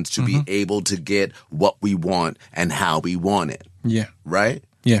regions to be able to get what we want and how we want it. Yeah. Right?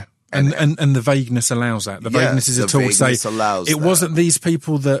 Yeah. And the vagueness allows that. The vagueness is a tool to say, it wasn't these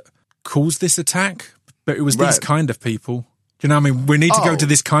people that caused this attack, but it was these kind of people. Do you know what I mean? We need to go to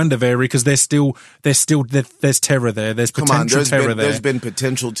this kind of area because there's terror there. There's potential terror there. There's been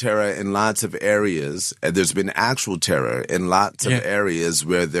potential terror in lots of areas. And there's been actual terror in lots of areas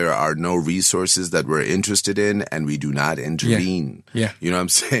where there are no resources that we're interested in, and we do not intervene. Yeah. You know what I'm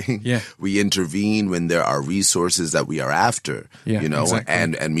saying? Yeah. We intervene when there are resources that we are after. Yeah, you know,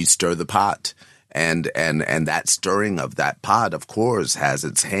 exactly. and we stir the pot. And that stirring of that pot, of course, has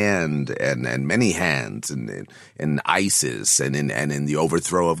its hand and many hands in ISIS and in the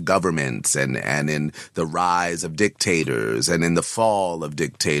overthrow of governments and in the rise of dictators and in the fall of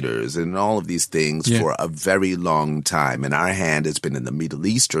dictators and all of these things for a very long time. And our hand has been in the Middle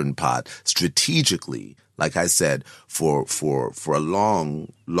Eastern pot strategically, like I said, for a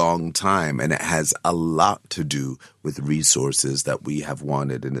long, long time. And it has a lot to do with resources that we have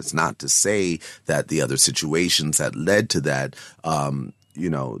wanted. And it's not to say that the other situations that led to that,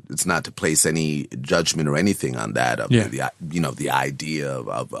 it's not to place any judgment or anything on that of the idea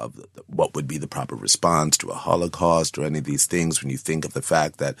of what would be the proper response to a Holocaust or any of these things. When you think of the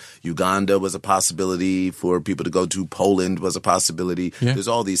fact that Uganda was a possibility for people to go to, Poland was a possibility. Yeah. There's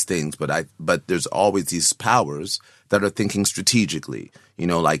all these things, but there's always these powers that are thinking strategically. You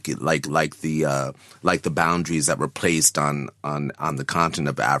know, like the boundaries that were placed on the continent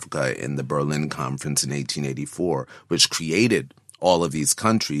of Africa in the Berlin Conference in 1884, which created all of these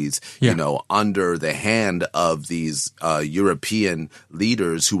countries, under the hand of these European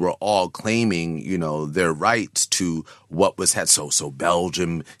leaders who were all claiming, their rights to what was had. So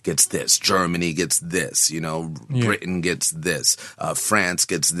Belgium gets this, Germany gets this, Britain gets this, France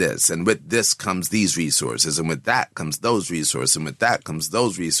gets this, and with this comes these resources, and with that comes those resources, and with that comes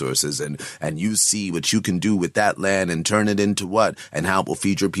those resources, and you see what you can do with that land and turn it into what, and how it will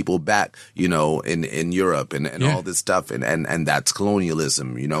feed your people back, in Europe and all this stuff, and that's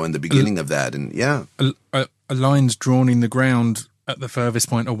colonialism, in the beginning of that, and a lines drawn in the ground at the furthest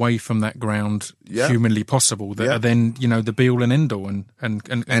point away from that ground humanly possible that are then the be all and end all and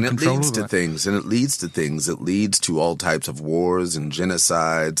it leads to things, and it leads to things. It leads to all types of wars and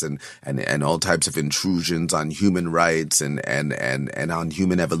genocides and all types of intrusions on human rights and on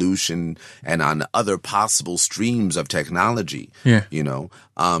human evolution and on other possible streams of technology. It's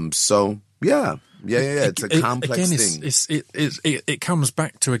a complex thing. It comes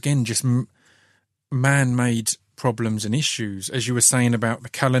back to, again, just man-made problems and issues, as you were saying about the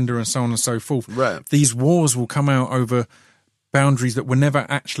calendar and so on and so forth. Right. These wars will come out over boundaries that were never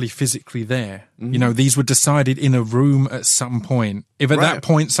actually physically there. Mm-hmm. These were decided in a room at some point. If at that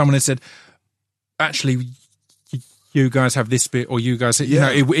point someone had said, actually, you guys have this bit, or you guys,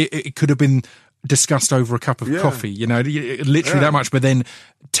 it could have been discussed over a cup of coffee, literally that much. But then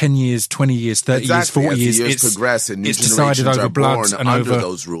 10 years, 20 years, 30 years, 40 years, it's progress and new it's decided over blood and under over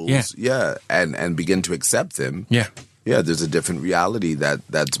those rules. And begin to accept them. There's a different reality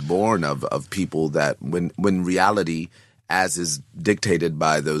that's born of people that when reality, as is dictated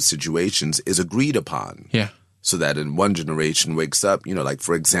by those situations, is agreed upon. So that in one generation wakes up, like,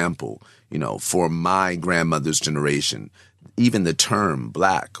 for example, for my grandmother's generation, even the term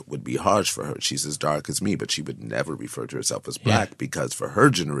black would be harsh for her. She's as dark as me, but she would never refer to herself as black because for her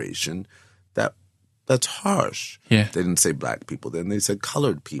generation, that's harsh. They didn't say black people then. They said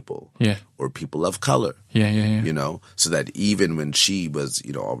colored people or people of color. So that even when she was,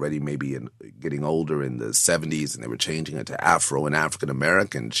 already maybe getting older in the 70s and they were changing it to Afro and African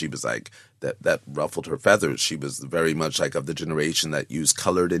American, she was like, that ruffled her feathers. She was very much like of the generation that used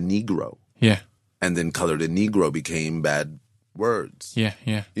colored and Negro. And then colored and Negro became bad words.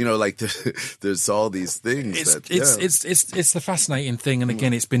 There's all these things. It's the fascinating thing, and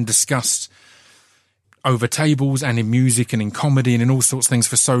again, it's been discussed over tables and in music and in comedy and in all sorts of things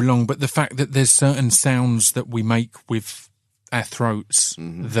for so long. But the fact that there's certain sounds that we make with our throats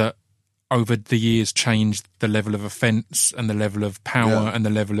that over the years changed the level of offence and the level of power and the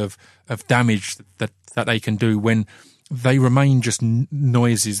level of damage that they can do when they remain just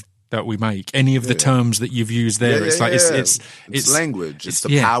noises that we make. Any of the terms that you've used there, it's language. It's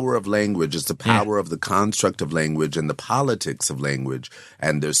the power of language. It's the power of the construct of language and the politics of language.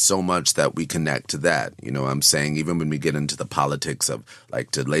 And there's so much that we connect to that. I'm saying, even when we get into the politics of,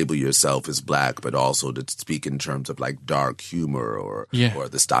 like, to label yourself as black, but also to speak in terms of, like, dark humor or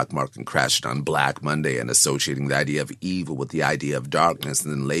the stock market crashing on Black Monday and associating the idea of evil with the idea of darkness,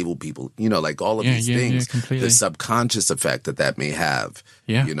 and then label people, like all of these things, the subconscious effect that may have,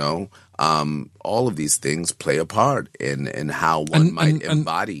 all of these things play a part in how one might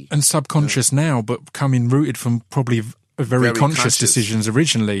embody. And subconscious now, but coming rooted from probably very conscious decisions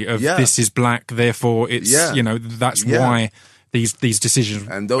originally of this is black, therefore it's, that's why these decisions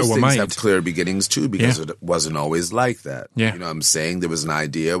And those were things made. have clear beginnings too, because it wasn't always like that. Yeah. You know what I'm saying? There was an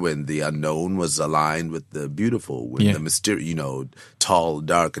idea when the unknown was aligned with the beautiful, when the mysterious, tall,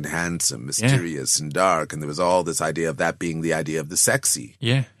 dark, and handsome, mysterious and dark. And there was all this idea of that being the idea of the sexy.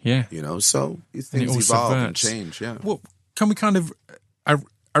 Yeah, yeah. So these things all evolve and subverts. change, yeah. Well, can we kind of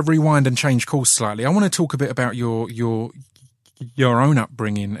rewind and change course slightly? I want to talk a bit about your own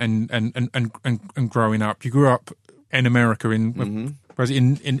upbringing and growing up. You grew up in America was it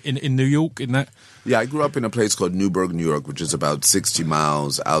in New York, in that? Yeah, I grew up in a place called Newburgh, New York, which is about 60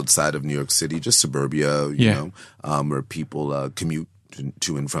 miles outside of New York City, just suburbia, you know, where people commute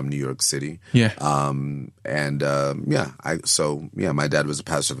to and from New York City. Yeah. My dad was a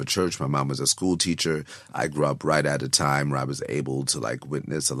pastor of a church. My mom was a school teacher. I grew up right at a time where I was able to like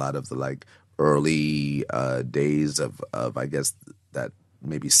witness a lot of the like early days of I guess that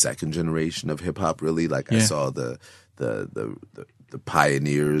maybe second generation of hip hop. Really, like I saw the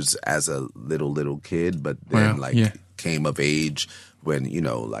pioneers as a little kid, but then came of age when, you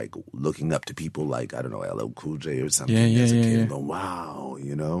know, like looking up to people like, I don't know, LL Cool J or something as a kid and going, wow,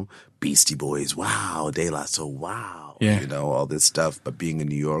 you know, Beastie Boys, wow, De La Soul, wow, you know, all this stuff. But being in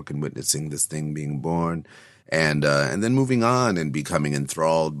New York and witnessing this thing being born, and then moving on and becoming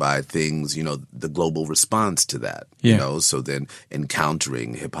enthralled by things, you know, the global response to that, you know. So then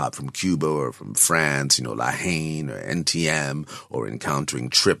encountering hip hop from Cuba or from France, you know, La Haine or NTM, or encountering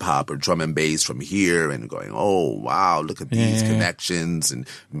trip hop or drum and bass from here and going, oh, wow, look at these connections. And,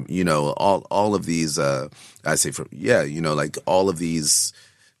 you know, all of these, like all of these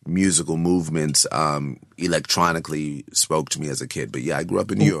musical movements electronically spoke to me as a kid. But yeah, I grew up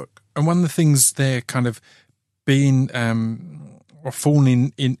in New York. And one of the things they're kind of being or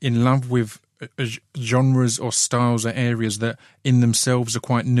falling in love with genres or styles or areas that in themselves are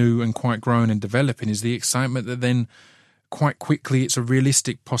quite new and quite grown and developing is the excitement that then quite quickly it's a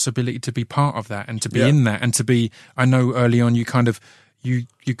realistic possibility to be part of that and to be in that and to be, I know early on you kind of, you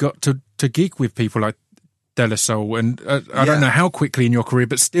got to gig with people like De La Soul, and I don't know how quickly in your career,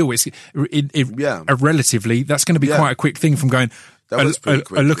 but still it's relatively, that's going to be quite a quick thing from going, I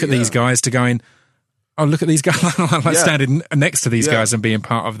look at these guys to going, oh, look at these guys, like standing next to these guys and being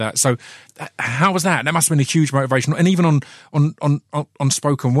part of that. So how was that? That must have been a huge motivation. And even on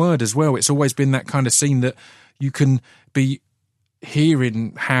spoken word as well, it's always been that kind of scene that you can be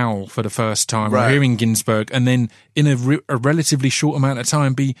hearing Howl for the first time or hearing Ginsberg, and then in a relatively short amount of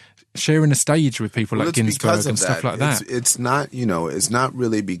time be sharing a stage with people like Ginsberg and stuff like that. It's not, you know, it's not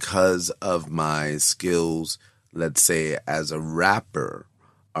really because of my skills, let's say, as a rapper,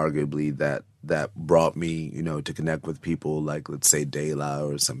 arguably, that brought me, you know, to connect with people like, let's say, De La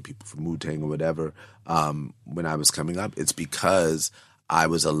or some people from Wu-Tang or whatever, when I was coming up. It's because I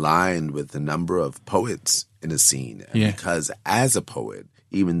was aligned with a number of poets in a scene. And because as a poet,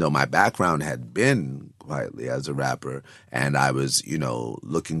 even though my background had been quietly as a rapper and I was, you know,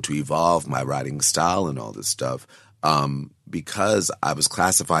 looking to evolve my writing style and all this stuff, because I was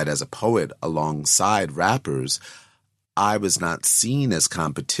classified as a poet alongside rappers, I was not seen as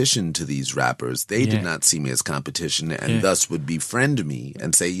competition to these rappers. They did not see me as competition and thus would befriend me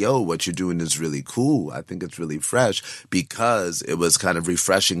and say, yo, what you're doing is really cool. I think it's really fresh, because it was kind of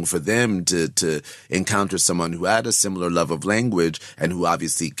refreshing for them to encounter someone who had a similar love of language and who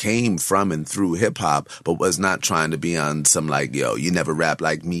obviously came from and through hip hop, but was not trying to be on some like, yo, you never rap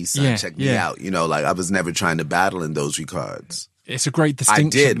like me, son, check me out. You know, like I was never trying to battle in those regards. It's a great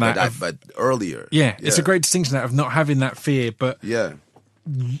distinction. I did, but earlier. Yeah, it's a great distinction of not having that fear, but you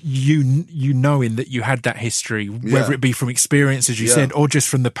knowing that you had that history, whether it be from experience, as you said, or just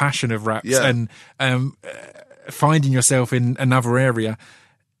from the passion of raps and finding yourself in another area.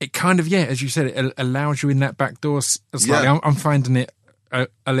 It kind of, as you said, it allows you in that back door slightly. I'm finding it a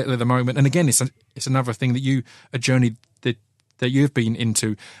little at the moment. And again, it's another thing that a journey that you've been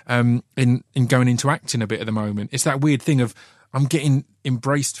into in going into acting a bit at the moment. It's that weird thing of, I'm getting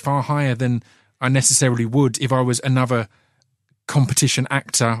embraced far higher than I necessarily would if I was another competition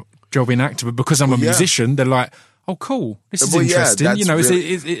actor, jobbing actor. But because I'm a musician, they're like, oh, cool, this is interesting. You know,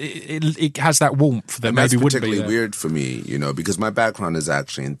 it has that warmth that maybe wouldn't be there. That's particularly weird for me, you know, because my background is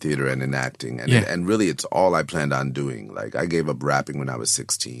actually in theater and in acting. And really, it's all I planned on doing. Like, I gave up rapping when I was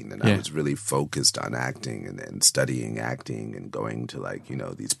 16, and I was really focused on acting and studying acting and going to, like, you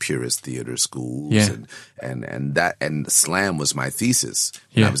know, these purist theater schools. And Slam was my thesis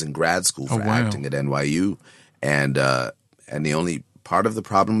when I was in grad school for acting at NYU. And the only part of the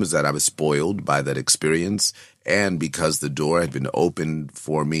problem was that I was spoiled by that experience. And because the door had been opened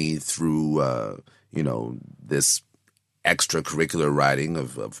for me through, you know, this extracurricular writing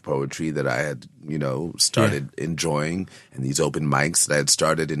of poetry that I had, started enjoying, and these open mics that I had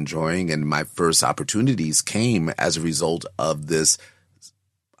started enjoying. And my first opportunities came as a result of this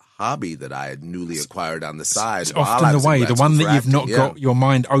hobby that I had newly acquired on the side. It's often the way, the one that you've not got your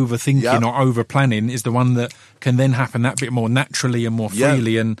mind overthinking or over planning is the one that can then happen that bit more naturally and more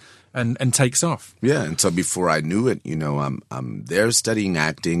freely and takes off. Yeah, and so before I knew it, I'm there studying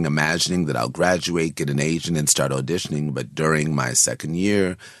acting, imagining that I'll graduate, get an agent, and start auditioning. But during my second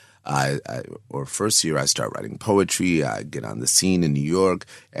year, or first year, I start writing poetry. I get on the scene in New York,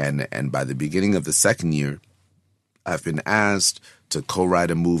 and by the beginning of the second year, I've been asked to co-write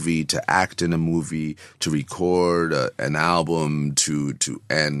a movie, to act in a movie, to record an album,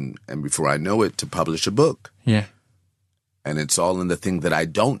 and before I know it, to publish a book. Yeah. And it's all in the thing that I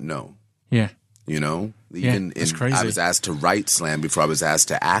don't know. Yeah. It's crazy. I was asked to write slam before I was asked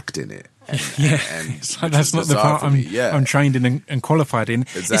to act in it. And that's not the part I'm trained in and qualified in.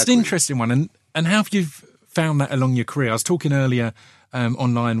 Exactly. It's an interesting one. And how have you found that along your career? I was talking earlier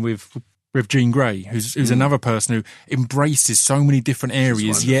online with Jean Grey, who's another person who embraces so many different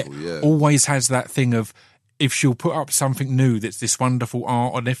areas, yet always has that thing of, if she'll put up something new that's this wonderful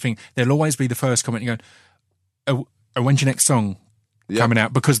art or anything, there'll always be the first comment going, when's your next song coming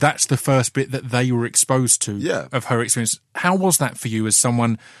out? Because that's the first bit that they were exposed to of her experience. How was that for you as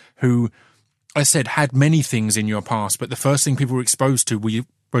someone who, I said, had many things in your past, but the first thing people were exposed to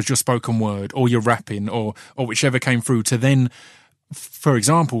was your spoken word or your rapping or whichever came through, to then, for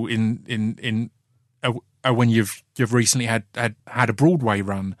example, when you've recently had a Broadway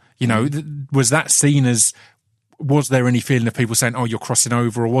run, was that seen as, was there any feeling of people saying, oh, you're crossing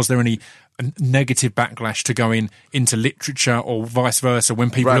over, or was there any negative backlash to going into literature or vice versa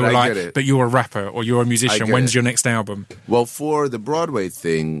when people were like, but you're a rapper or you're a musician, when's your next album? Well, for the Broadway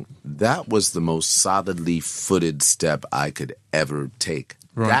thing, that was the most solidly footed step I could ever take.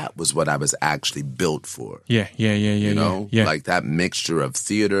 Right. That was what I was actually built for. Yeah. Like that mixture of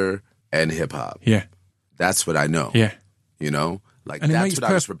theater and hip hop. Yeah. That's what I know. Yeah. Like, that's what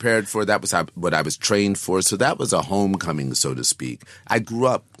I was prepared for. That was what I was trained for. So that was a homecoming, so to speak. I grew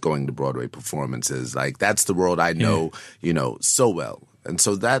up going to Broadway performances. Like, that's the world I know, so well. And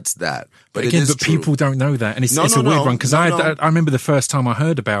so that's that. But again, people don't know that. And it's a weird one. Because I remember the first time I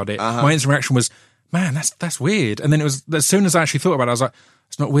heard about it, my instant reaction was, man, that's weird. And then it was, as soon as I actually thought about it, I was like,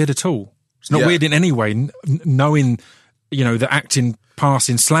 it's not weird at all. It's not weird in any way. Knowing, the acting,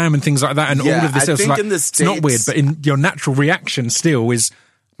 passing, slam and things like that, and all of this else. It's not weird, but in your natural reaction still is,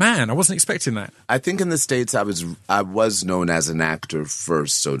 man, I wasn't expecting that. I think in the States I was known as an actor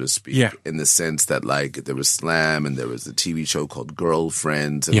first, so to speak. Yeah. In the sense that, like, there was slam and there was a TV show called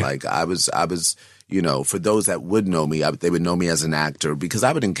Girlfriends, and like I was for those that would know me, they would know me as an actor, because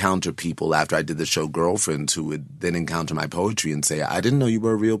I would encounter people after I did the show Girlfriends who would then encounter my poetry and say, I didn't know you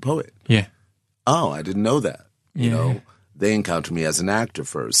were a real poet. Yeah. Oh, I didn't know that. They encountered me as an actor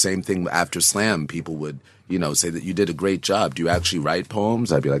first. Same thing after slam. People would, say that you did a great job. Do you actually write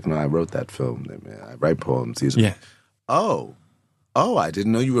poems? I'd be like, no, I wrote that film. I write poems. Oh, I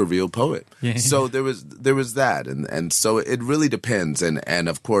didn't know you were a real poet. Yeah. So there was that. And so it really depends. And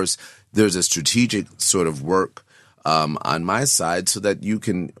of course, there's a strategic sort of work on my side so that you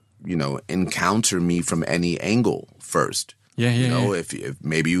can, encounter me from any angle first. If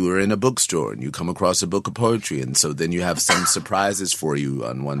maybe you were in a bookstore and you come across a book of poetry, and so then you have some surprises for you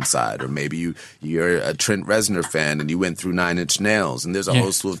on one side, or maybe you're a Trent Reznor fan and you went through 9 Inch Nails, and there's a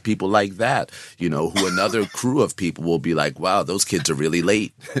whole slew of people like that, who another crew of people will be like, wow, those kids are really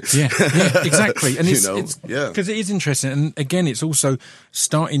late. Exactly. And it's because it is interesting, and again, it's also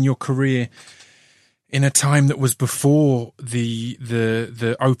starting your career in a time that was before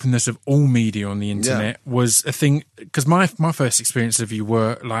the openness of all media on the internet was a thing. Because my first experience of you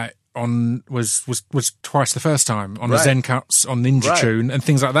was twice the first time on the Zen Cuts, on Ninja Tune and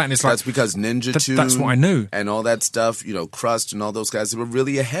things like that. And it's like, that's because Ninja Tune, that's what I knew, and all that stuff. Crust and all those guys, they were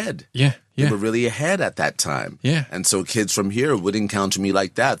really ahead. They were really ahead at that time. And so kids from here would encounter me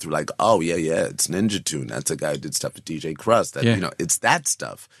like that through like, oh yeah, it's Ninja Tune. That's a guy who did stuff with DJ Crust. That it's that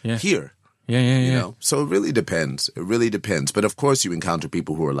stuff here. So it really depends. But of course you encounter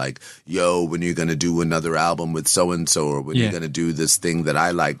people who are like, yo, when you're going to do another album with so-and-so, or when you're going to do this thing that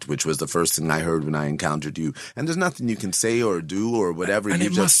I liked, which was the first thing I heard when I encountered you. And there's nothing you can say or do or whatever. And you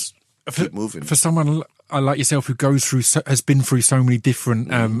just keep moving. For someone like yourself who has been through so many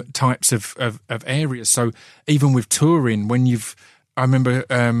different types of areas. So even with touring, I remember,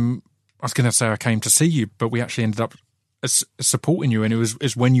 I was going to say I came to see you, but we actually ended up supporting you, and it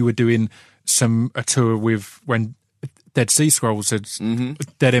was when you were doing a tour with, when Dead MC Scrolls had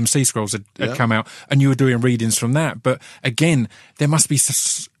come out, and you were doing readings from that. But again, there must be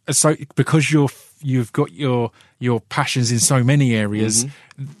so because you've got your passions in so many areas.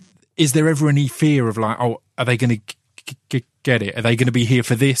 Is there ever any fear of like, oh, are they going to get it? Are they going to be here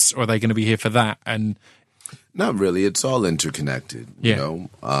for this, or are they going to be here for that? And not really. It's all interconnected. You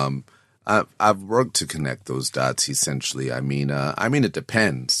know, I've worked to connect those dots. Essentially, I mean, it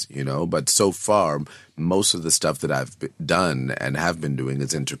depends. You know, but so far, most of the stuff that I've done and have been doing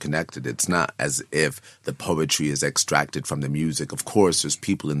is interconnected. It's not as if the poetry is extracted from the music. Of course, there's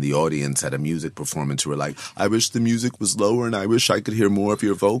people in the audience at a music performance who are like, I wish the music was lower and I wish I could hear more of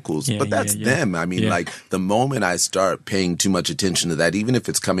your vocals. But that's them. I mean, like the moment I start paying too much attention to that, even if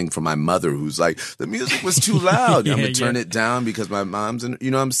it's coming from my mother who's like, the music was too loud, I'm going to turn it down because my mom's in, you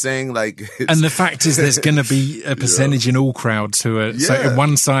know what I'm saying? Like, and the fact is there's going to be a percentage in all crowds who are, so on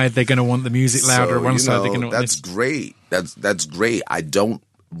one side they're going to want the music louder, on one side they're going to want that's great. That's great. I don't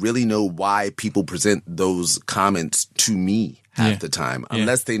really know why people present those comments to me half the time,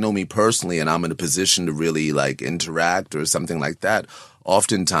 unless they know me personally and I'm in a position to really like interact or something like that.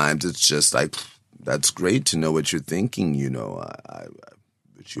 Oftentimes it's just like, that's great to know what you're thinking. You know, I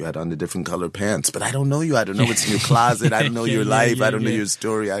wish you had on the different color pants, but I don't know you. I don't know what's in your closet. I don't know your life. I don't know your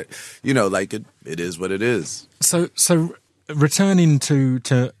story. Like it is what it is. So returning to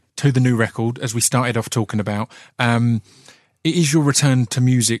the new record, as we started off talking about, it is your return to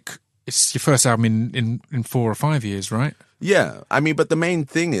music. It's your first album in 4 or 5 years, right? Yeah. I mean, but the main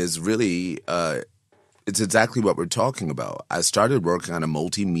thing is really, it's exactly what we're talking about. I started working on a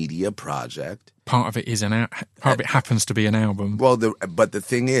multimedia project. Part of it is part of it happens to be an album. Well, but the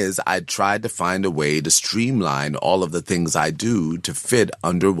thing is, I tried to find a way to streamline all of the things I do to fit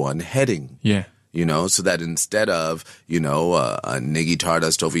under one heading. Yeah. You know, so that instead of, a Niggy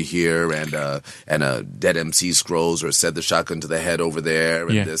Tardust over here and a Dead MC Scrolls or Said the Shotgun to the Head over there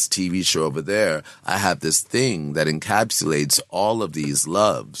and this TV show over there, I have this thing that encapsulates all of these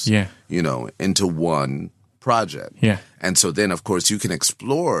loves, into one project. Yeah. And so then, of course, you can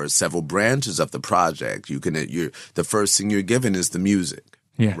explore several branches of the project. The first thing you're given is the music.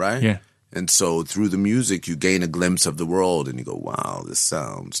 Yeah. Right? Yeah. And so through the music, you gain a glimpse of the world and you go, wow, this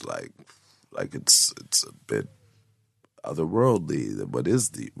sounds like it's a bit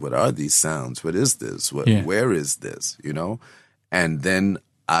otherworldly. What are these sounds? What is this? Where is this? You know? And then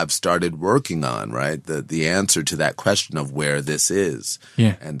I've started working on, right, the answer to that question of where this is.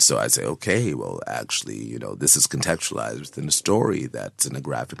 Yeah. And so I say, okay, well, actually, this is contextualized within a story that's in a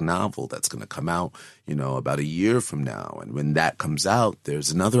graphic novel that's going to come out, about a year from now. And when that comes out,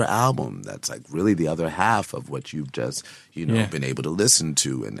 there's another album that's like really the other half of what you've just, been able to listen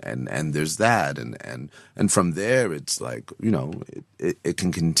to. And there's that. And from there, it's like, it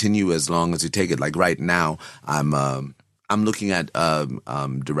can continue as long as you take it. Like right now, I'm looking at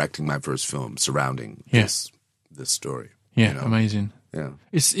directing my first film surrounding this story. Yeah, amazing. Yeah,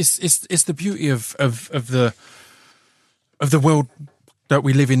 it's the beauty of the world that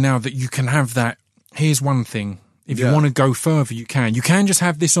we live in now, that you can have that. Here's one thing. If you want to go further, you can. You can just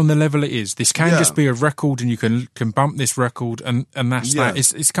have this on the level it is. This can just be a record, and you can bump this record, and that's that.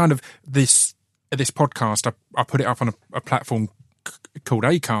 It's kind of this podcast. I put it up on a platform called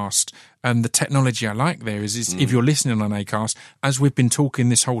Acast, and the technology I like there is if you're listening on Acast, as we've been talking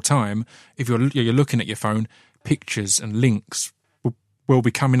this whole time, if you're looking at your phone, pictures and links will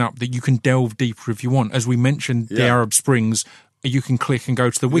be coming up that you can delve deeper if you want. As we mentioned, the Arab Springs, you can click and go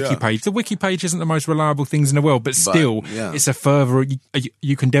to the wiki page. The wiki page isn't the most reliable things in the world, but still, it's a further,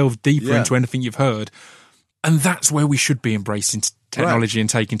 you can delve deeper into anything you've heard. And that's where we should be embracing technology and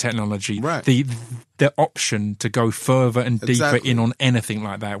taking technology. Right. The option to go further and deeper in on anything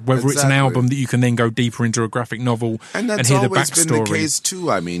like that, whether it's an album that you can then go deeper into a graphic novel and hear the backstory. And that's always been the case too.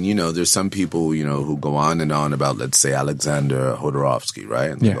 I mean, there's some people, who go on and on about, let's say, Alexander Jodorowsky,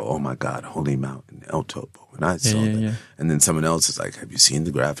 right? And they go, oh my God, Holy Mountain, El Topo. And I saw that. Yeah. And then someone else is like, have you seen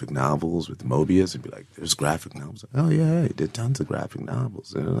the graphic novels with Mobius? And be like, there's graphic novels. Oh yeah, he did tons of graphic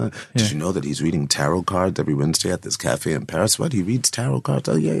novels. Did you know that he's reading tarot cards every Wednesday at this cafe in Paris? What? He reads tarot cards?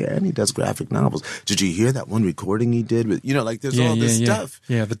 Oh yeah, and he does graphic novels. Did you hear that one recording he did with, there's all this stuff.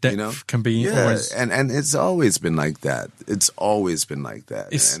 Yeah, the depth can be always... And it's always been like that. It's always been like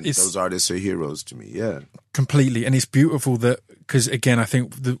that. Those artists are heroes to me, Completely. And it's beautiful that, because again, I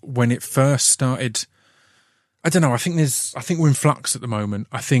think when it first started... I don't know. I think we're in flux at the moment.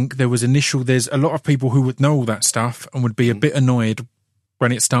 I think there's a lot of people who would know all that stuff and would be a bit annoyed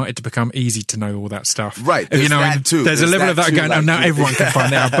when it started to become easy to know all that stuff. Right. There's that too. There's a level of that going, now everyone can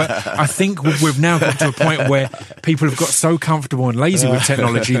find out. But I think we've now got to a point where people have got so comfortable and lazy with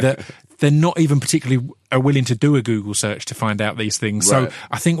technology that they're not even particularly willing to do a Google search to find out these things. Right. So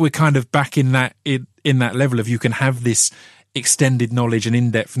I think we're kind of back in that level of you can have this extended knowledge and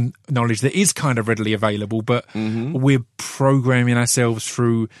in-depth knowledge that is kind of readily available, but we're programming ourselves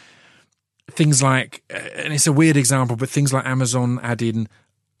through things like, and it's a weird example, but things like Amazon adding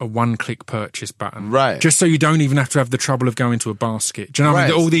a one-click purchase button. Right. Just so you don't even have to have the trouble of going to a basket. Do you know what I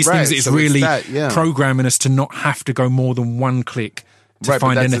mean? All these things, it's So really programming us to not have to go more than one click to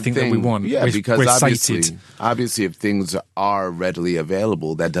find anything that we want. Yeah, because we're obviously if things are readily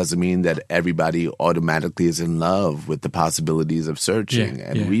available, that doesn't mean that everybody automatically is in love with the possibilities of searching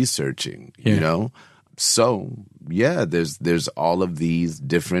and researching, you know? So, yeah, there's all of these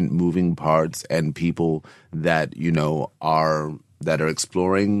different moving parts and people that, you know, are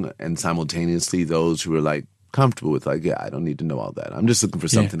exploring, and simultaneously those who are like comfortable with like, yeah, I don't need to know all that. I'm just looking for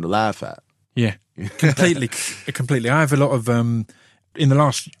something to laugh at. Yeah, completely. I have a lot of, in the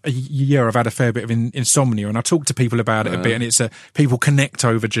last year, I've had a fair bit of insomnia, and I talk to people about it a bit, and it's people connect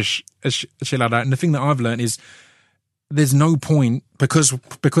over just shit like that. And the thing that I've learned is there's no point, because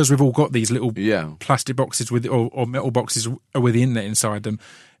we've all got these little plastic boxes with or metal boxes with the internet inside them.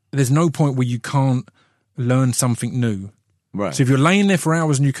 There's no point where you can't learn something new. Right. So if you're laying there for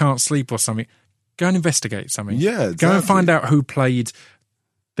hours and you can't sleep or something, go and investigate something. Yeah, exactly. Go and find out who played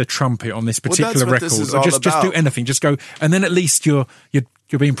the trumpet on this particular record. Or just do anything. Just go, and then at least you're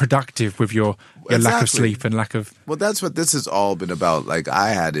being productive with your lack of sleep and lack of. Well, that's what this has all been about. Like,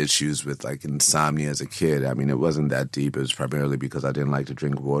 I had issues with like insomnia as a kid. I mean, it wasn't that deep. It was primarily because I didn't like to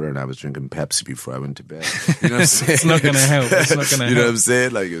drink water, and I was drinking Pepsi before I went to bed. You know what I'm saying? It's not going to help. It's not going to help. You know what I'm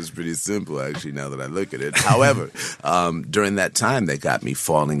saying? Like, it was pretty simple, actually, now that I look at it. However, during that time, they got me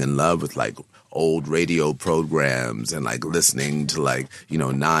falling in love with like old radio programs and like listening to like, you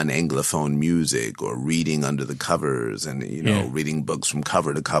know, non-Anglophone music or reading under the covers and, you know, reading books from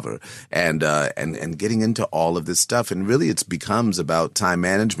cover to cover and getting into all of this stuff. And really it becomes about time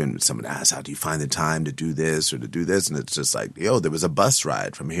management. Someone asks, how do you find the time to do this or to do this? And it's just like, yo, there was a bus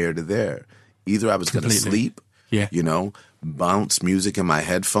ride from here to there. Either I was going to sleep, you know, bounce music in my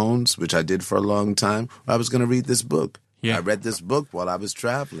headphones, which I did for a long time, or I was going to read this book. Yeah. I read this book while I was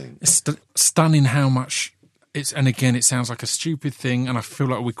traveling. It's stunning how much it's, and again, it sounds like a stupid thing, and I feel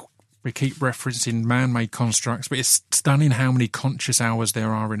like we keep referencing man-made constructs, but it's stunning how many conscious hours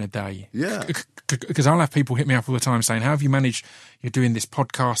there are in a day. Yeah. Because I'll have people hit me up all the time saying, how have you managed, you're doing this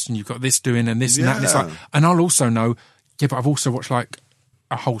podcast and you've got this doing and this and that, and it's like, and I'll also know, but I've also watched like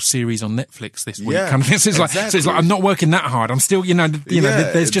a whole series on Netflix this week. Kind of thing. So it's like I'm not working that hard. I'm still,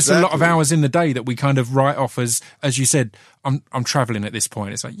 there's just a lot of hours in the day that we kind of write off as you said, I'm traveling at this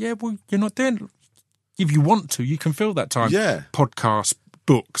point. It's like, yeah, well, you're not doing. If you want to, you can fill that time. Yeah. Podcasts,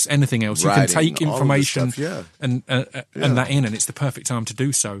 books, anything else. Writing, you can take information and that in, and it's the perfect time to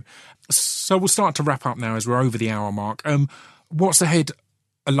do so. So we'll start to wrap up now as we're over the hour mark. What's ahead?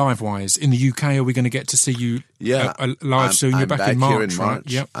 Live-wise, in the UK, are we going to get to see you live soon? You're back in March, right?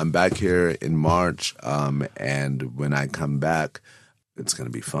 Yep. I'm back here in March, and when I come back, it's going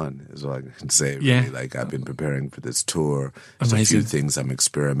to be fun, is all I can say. Really. Like, I've been preparing for this tour. There's a few things I'm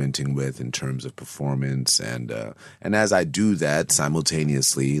experimenting with in terms of performance, and as I do that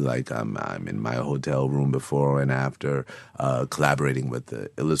simultaneously, like I'm in my hotel room before and after, collaborating with the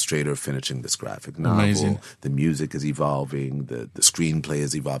illustrator, finishing this graphic novel. Amazing. The music is evolving, the screenplay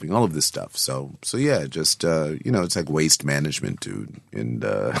is evolving, all of this stuff. So yeah, just it's like waste management, dude, and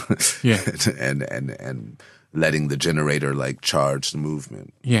and letting the generator like charge the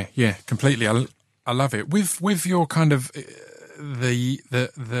movement. Yeah, completely. I love it. With your kind of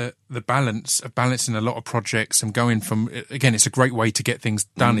the balance of balancing a lot of projects and going from, again, it's a great way to get things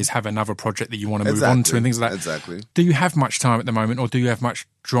done is have another project that you want to move on to and things like that. Exactly. Do you have much time at the moment, or do you have much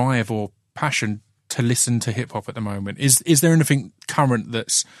drive or passion to listen to hip hop at the moment? Is there anything current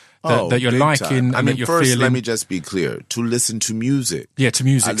that you're liking and that you're first, feeling? Let me just be clear. To listen to music. Yeah, to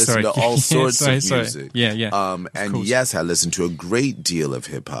music, I listen to all sorts of music. Yeah. And yes, I listen to a great deal of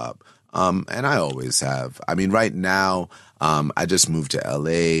hip-hop. And I always have. I mean, right now, I just moved to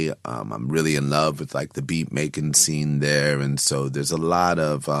LA. I'm really in love with like the beat making scene there. And so there's a lot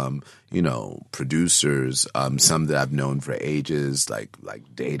of, producers, some that I've known for ages, like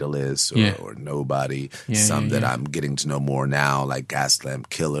Daedalus or Nobody. Some that I'm getting to know more now, like Gaslamp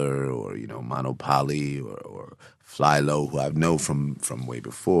Killer or, Monopoly or Fly Low, who I've known from way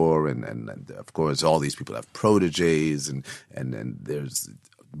before. And of course, all these people have proteges and there's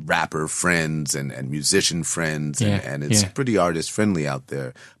rapper friends and musician friends and it's pretty artist friendly out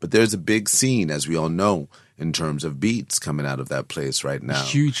there. But there's a big scene, as we all know, in terms of beats coming out of that place right now.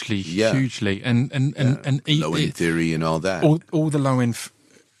 Hugely. And Low End Theory and all that. All the low end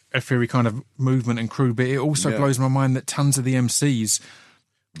Theory kind of movement and crew, but it also blows my mind that tons of the MCs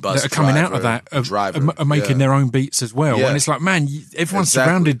Bus that are coming out of that are making their own beats as well. And it's like, man, everyone's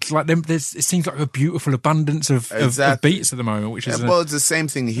surrounded like them. It seems like a beautiful abundance of beats at the moment, which is it's the same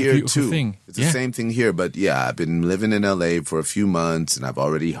thing here too. Thing. It's the same thing here, but I've been living in LA for a few months, and I've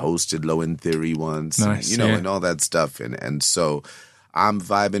already hosted Low End Theory once, nice, and all that stuff, and so I'm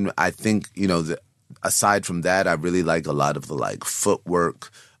vibing. I think aside from that, I really like a lot of the like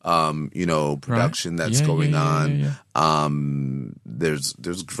footwork. Production that's going on.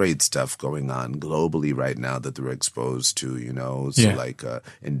 There's great stuff going on globally right now that they're exposed to, in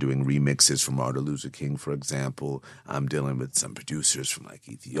doing remixes from Martin Luther King, for example. I'm dealing with some producers from like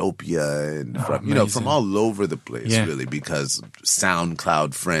Ethiopia and from all over the place, really, because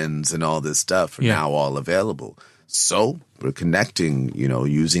SoundCloud friends and all this stuff are now all available. So we're connecting,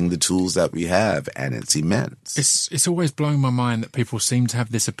 using the tools that we have, and it's immense. It's always blown my mind that people seem to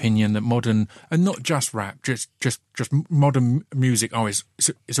have this opinion that modern, and not just rap, just modern music,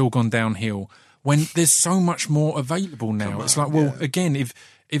 it's all gone downhill, when there's so much more available now. It's like, again, if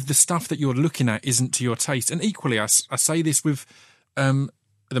the stuff that you're looking at isn't to your taste, and equally, I say this with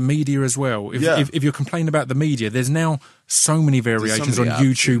the media as well. If you're complaining about the media, there's now so many variations on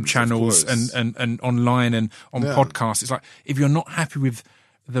YouTube channels and online and on podcasts. It's like, if you're not happy with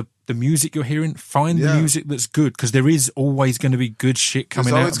the music you're hearing, find the music that's good, because there is always going to be good shit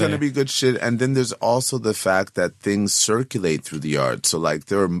coming out there. There's always going to be good shit, and then there's also the fact that things circulate through the art. So like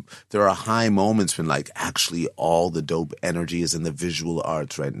there are high moments when like actually all the dope energy is in the visual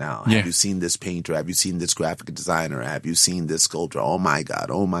arts right now. Have you seen this painter? Have you seen this graphic designer? Have you seen this sculptor? Oh my god.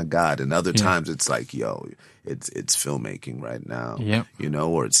 And other times it's like, it's filmmaking right now,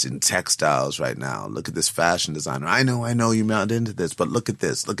 or it's in textiles right now. Look at this fashion designer. I know you're not into this, but look at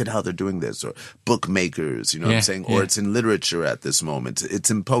this. Look at how they're doing this. Or bookmakers, what I'm saying? Or it's in literature at this moment. It's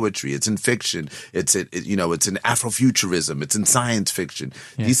in poetry. It's in fiction. It's in Afrofuturism. It's in science fiction.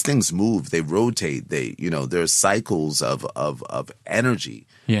 These things move. They rotate. There's cycles of energy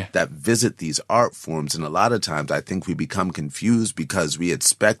that visit these art forms. And a lot of times I think we become confused because we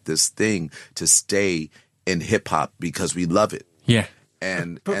expect this thing to stay in hip hop because we love it.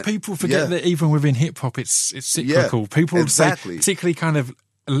 But people forget that even within hip hop, it's cyclical. People say, particularly kind of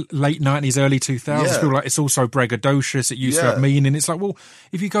late 90s, early 2000s, feel like it's also braggadocious. It used to have meaning. It's like, well,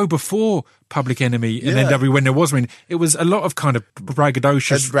 if you go before Public Enemy and NWA, when there was meaning, it was a lot of kind of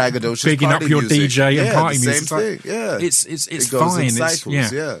braggadocious bigging up your music. DJ and party music. Same thing. It's goes fine. In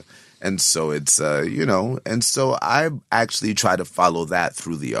cycles, And so it's, and so I actually try to follow that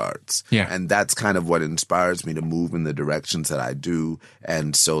through the arts. And that's kind of what inspires me to move in the directions that I do.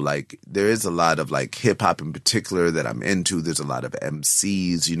 And so like, there is a lot of like hip hop in particular that I'm into. There's a lot of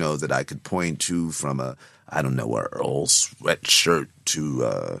MCs, that I could point to, from a Earl Sweatshirt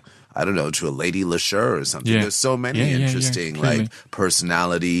to, to a Lady LaSure or something. There's so many interesting like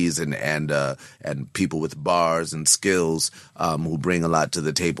personalities and people with bars and skills who bring a lot to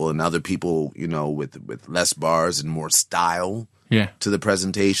the table, and other people, with less bars and more style to the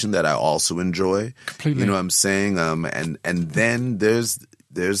presentation that I also enjoy. Completely. You know what I'm saying? And then there's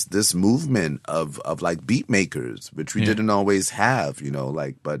this movement of like beat makers, which we didn't always have,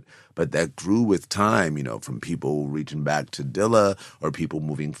 but that grew with time, from people reaching back to Dilla, or people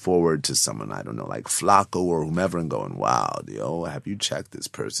moving forward to someone, like Flacco or whomever, and going, wow, have you checked this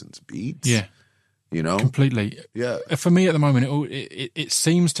person's beats? Completely. For me at the moment, it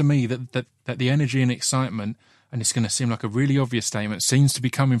seems to me that the energy and excitement, and it's going to seem like a really obvious statement, seems to be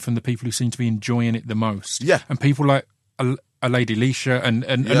coming from the people who seem to be enjoying it the most. And people like a Lady Leisha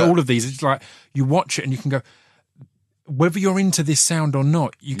and all of these, it's like you watch it and you can go, whether you're into this sound or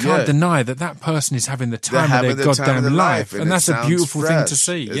not, you can't deny that person is having the time of their goddamn life. And that's a beautiful thing to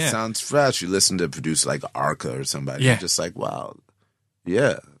see. It sounds fresh. You listen to a producer like Arca or somebody, you're just like, wow.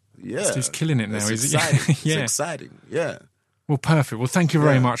 This dude's killing it now, is it? It's exciting. Well, perfect. Well, thank you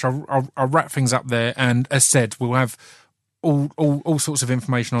very much. I'll wrap things up there. And as said, we'll have all sorts of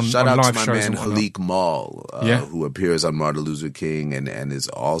information on live shows. Shout out to my man Halik Maul, who appears on Martin Luther King and is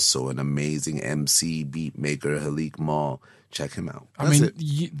also an amazing MC beat maker. Halik Maul, check him out.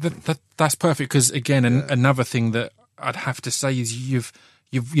 That's perfect, because again, another thing that I'd have to say is you've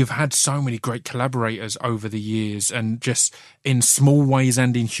had so many great collaborators over the years, and just in small ways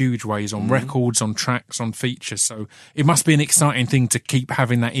and in huge ways, on records, on tracks, on features. So it must be an exciting thing to keep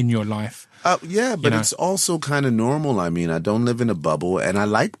having that in your life. Yeah, but it's also kind of normal. I mean, I don't live in a bubble, and I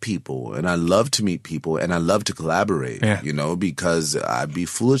like people, and I love to meet people, and I love to collaborate, because I'd be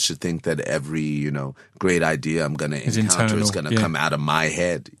foolish to think that every, great idea I'm going to encounter is going to come out of my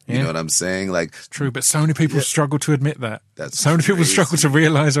head. You know what I'm saying? Like, it's true, but so many people struggle to admit that. So many people struggle to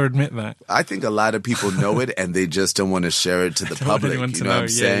realize or admit that. I think a lot of people know it, and they just don't want to share it to the public. You know what I'm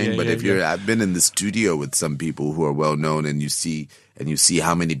saying? But I've been in the studio with some people who are well known, and you see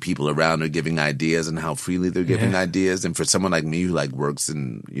how many people around are giving ideas and how freely they're giving ideas. And for someone like me who works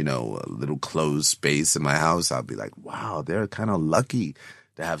in, a little closed space in my house, I'll be like, wow, they're kind of lucky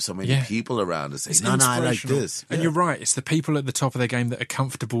to have so many people around to say, no, I like this. And you're right. It's the people at the top of their game that are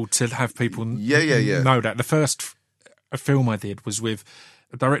comfortable to have people know that. The first film I did was with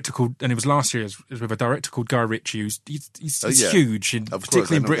a director called, and it was last year, it was with a director called Guy Ritchie, he's huge,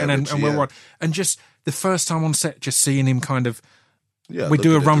 particularly in Britain and worldwide. And just the first time on set, just seeing him kind of, we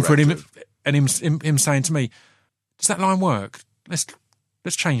do a run for him, and him saying to me, "Does that line work? Let's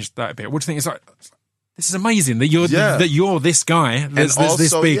change that a bit. What do you think?" It's like, this is amazing that you're this guy that's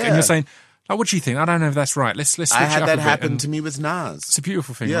this big, and you're saying, "Oh, what do you think? I don't know if that's right. Let's switch I had it up that a bit." happen to me with Nas. It's a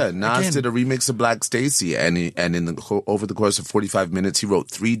beautiful thing. Yeah, right? Nas did a remix of Black Stacey, and over the course of 45 minutes, he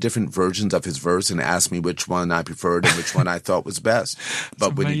wrote 3 different versions of his verse and asked me which one I preferred and which one I thought was best.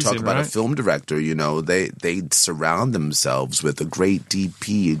 But when you talk about a film director, they surround themselves with a great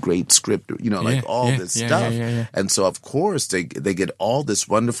DP, a great script, this stuff. And so, of course, they get all this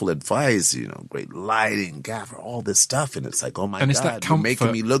wonderful advice, great lighting, gaffer, all this stuff, and it's like, oh my God, you're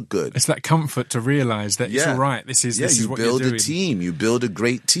making me look good. It's that comfort to realize that it's all right. This is what you're doing. You build a team. You build a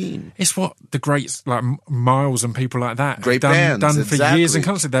great team. It's what the greats like Miles and people like that great have done bands, for years and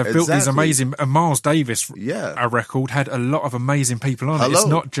constantly. They've built these amazing. And Miles Davis, a record had a lot of amazing people on it. It's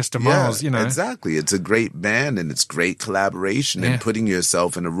not just a Miles, Exactly. It's a great band and it's great collaboration and putting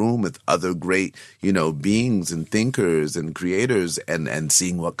yourself in a room with other great, beings and thinkers and creators and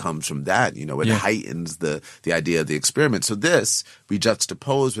seeing what comes from that. It heightens the idea of the experiment. So this we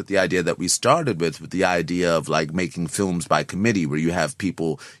juxtapose with the idea that we started with the idea of making films by committee, where you have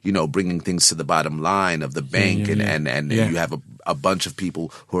people, bringing things to the bottom line of the bank, and you have a bunch of people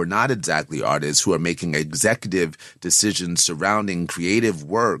who are not exactly artists who are making executive decisions surrounding creative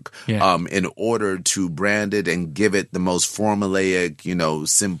work, in order to brand it and give it the most formulaic,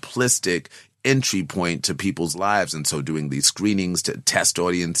 simplistic entry point to people's lives. And so doing these screenings to test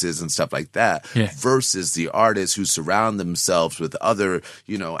audiences and stuff like that versus the artists who surround themselves with other,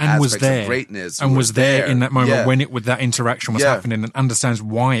 aspects of greatness. And was there in that moment when that interaction was happening and understands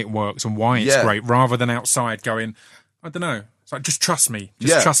why it works and why it's great, rather than outside going, I don't know. It's like, just trust me.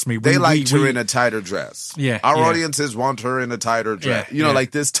 Trust me. They liked her in a tighter dress. Our audiences want her in a tighter dress. Like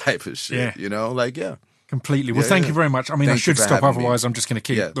this type of shit, Completely. Well, thank you very much. I mean, I should stop, otherwise I'm just going to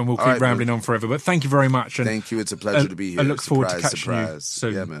keep, and we'll keep rambling on forever. But thank you very much. And thank you. It's a pleasure to be here. I look forward to catching you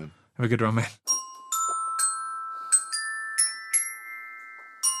soon. Yeah, man. Have a good one, man.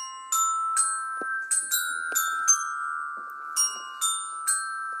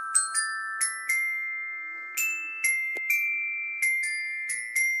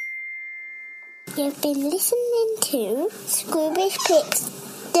 You've been listening to Scroobius Pip's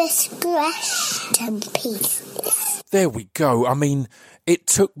Discretion Pieces. There we go. I mean, it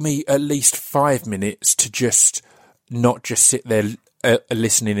took me at least 5 minutes to not just sit there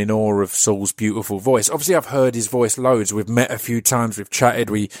listening in awe of Saul's beautiful voice. Obviously, I've heard his voice loads. We've met a few times. We've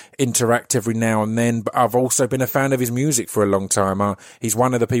chatted. We interact every now and then. But I've also been a fan of his music for a long time. He's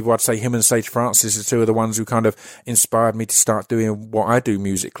one of the people, I'd say him and Sage Francis are two of the ones who kind of inspired me to start doing what I do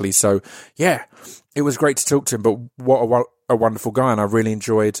musically. So, yeah, it was great to talk to him. But what a wonderful guy. And I really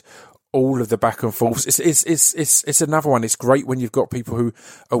enjoyed all of the back and forth. It's another one. It's great when you've got people who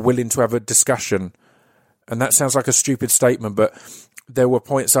are willing to have a discussion. And that sounds like a stupid statement, but there were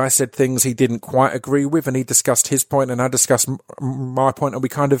points I said things he didn't quite agree with, and he discussed his point and I discussed my point, and we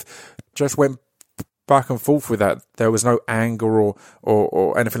kind of just went back and forth with that. There was no anger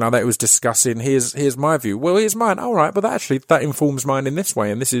or anything like that. It was discussing, here's my view. Well, here's mine. All right, but that informs mine in this way,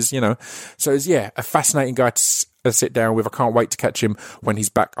 and this is, So it's, a fascinating guy to sit down with. I can't wait to catch him when he's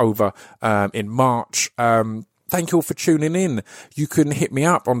back over in March. Thank you all for tuning in. You can hit me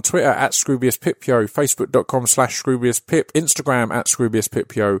up on Twitter at ScroobiusPipyo, Facebook.com/ScroobiusPip, Instagram at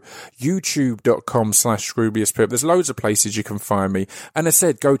ScroobiusPipyo, YouTube.com/ScroobiusPip. There's loads of places you can find me. And I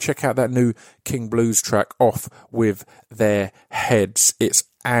said, go check out that new King Blues track, Off With Their Heads. It's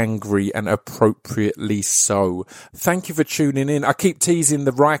angry and appropriately so. Thank you for tuning in. I keep teasing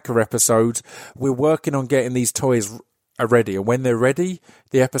the Riker episode. We're working on getting these toys are ready, and when they're ready,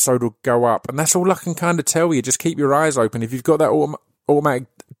 the episode will go up, and that's all I can kind of tell you. Just keep your eyes open. If you've got that automatic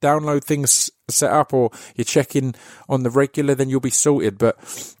download things set up or you're checking on the regular, then you'll be sorted. But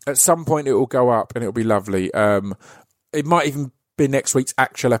at some point it will go up and it'll be lovely. It might even be next week's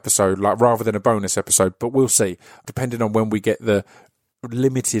actual episode, like rather than a bonus episode, but we'll see, depending on when we get the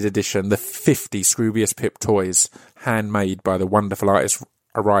limited edition, the 50 Scroobius Pip toys, handmade by the wonderful artist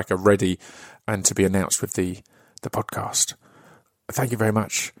Arika, ready and to be announced with the podcast. Thank you very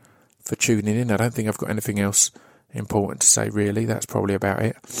much for tuning in. I don't think I've got anything else important to say, really. That's probably about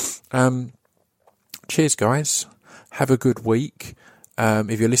it. Cheers, guys. Have a good week.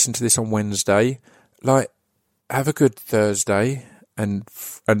 If you're listening to this on Wednesday, have a good Thursday and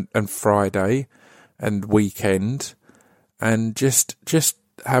Friday and weekend, and just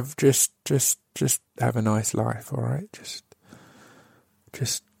have a nice life. All right,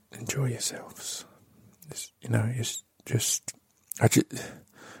 just enjoy yourselves. I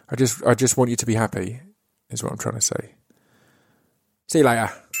just want you to be happy, is what I'm trying to say. See you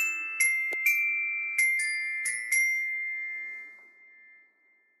later.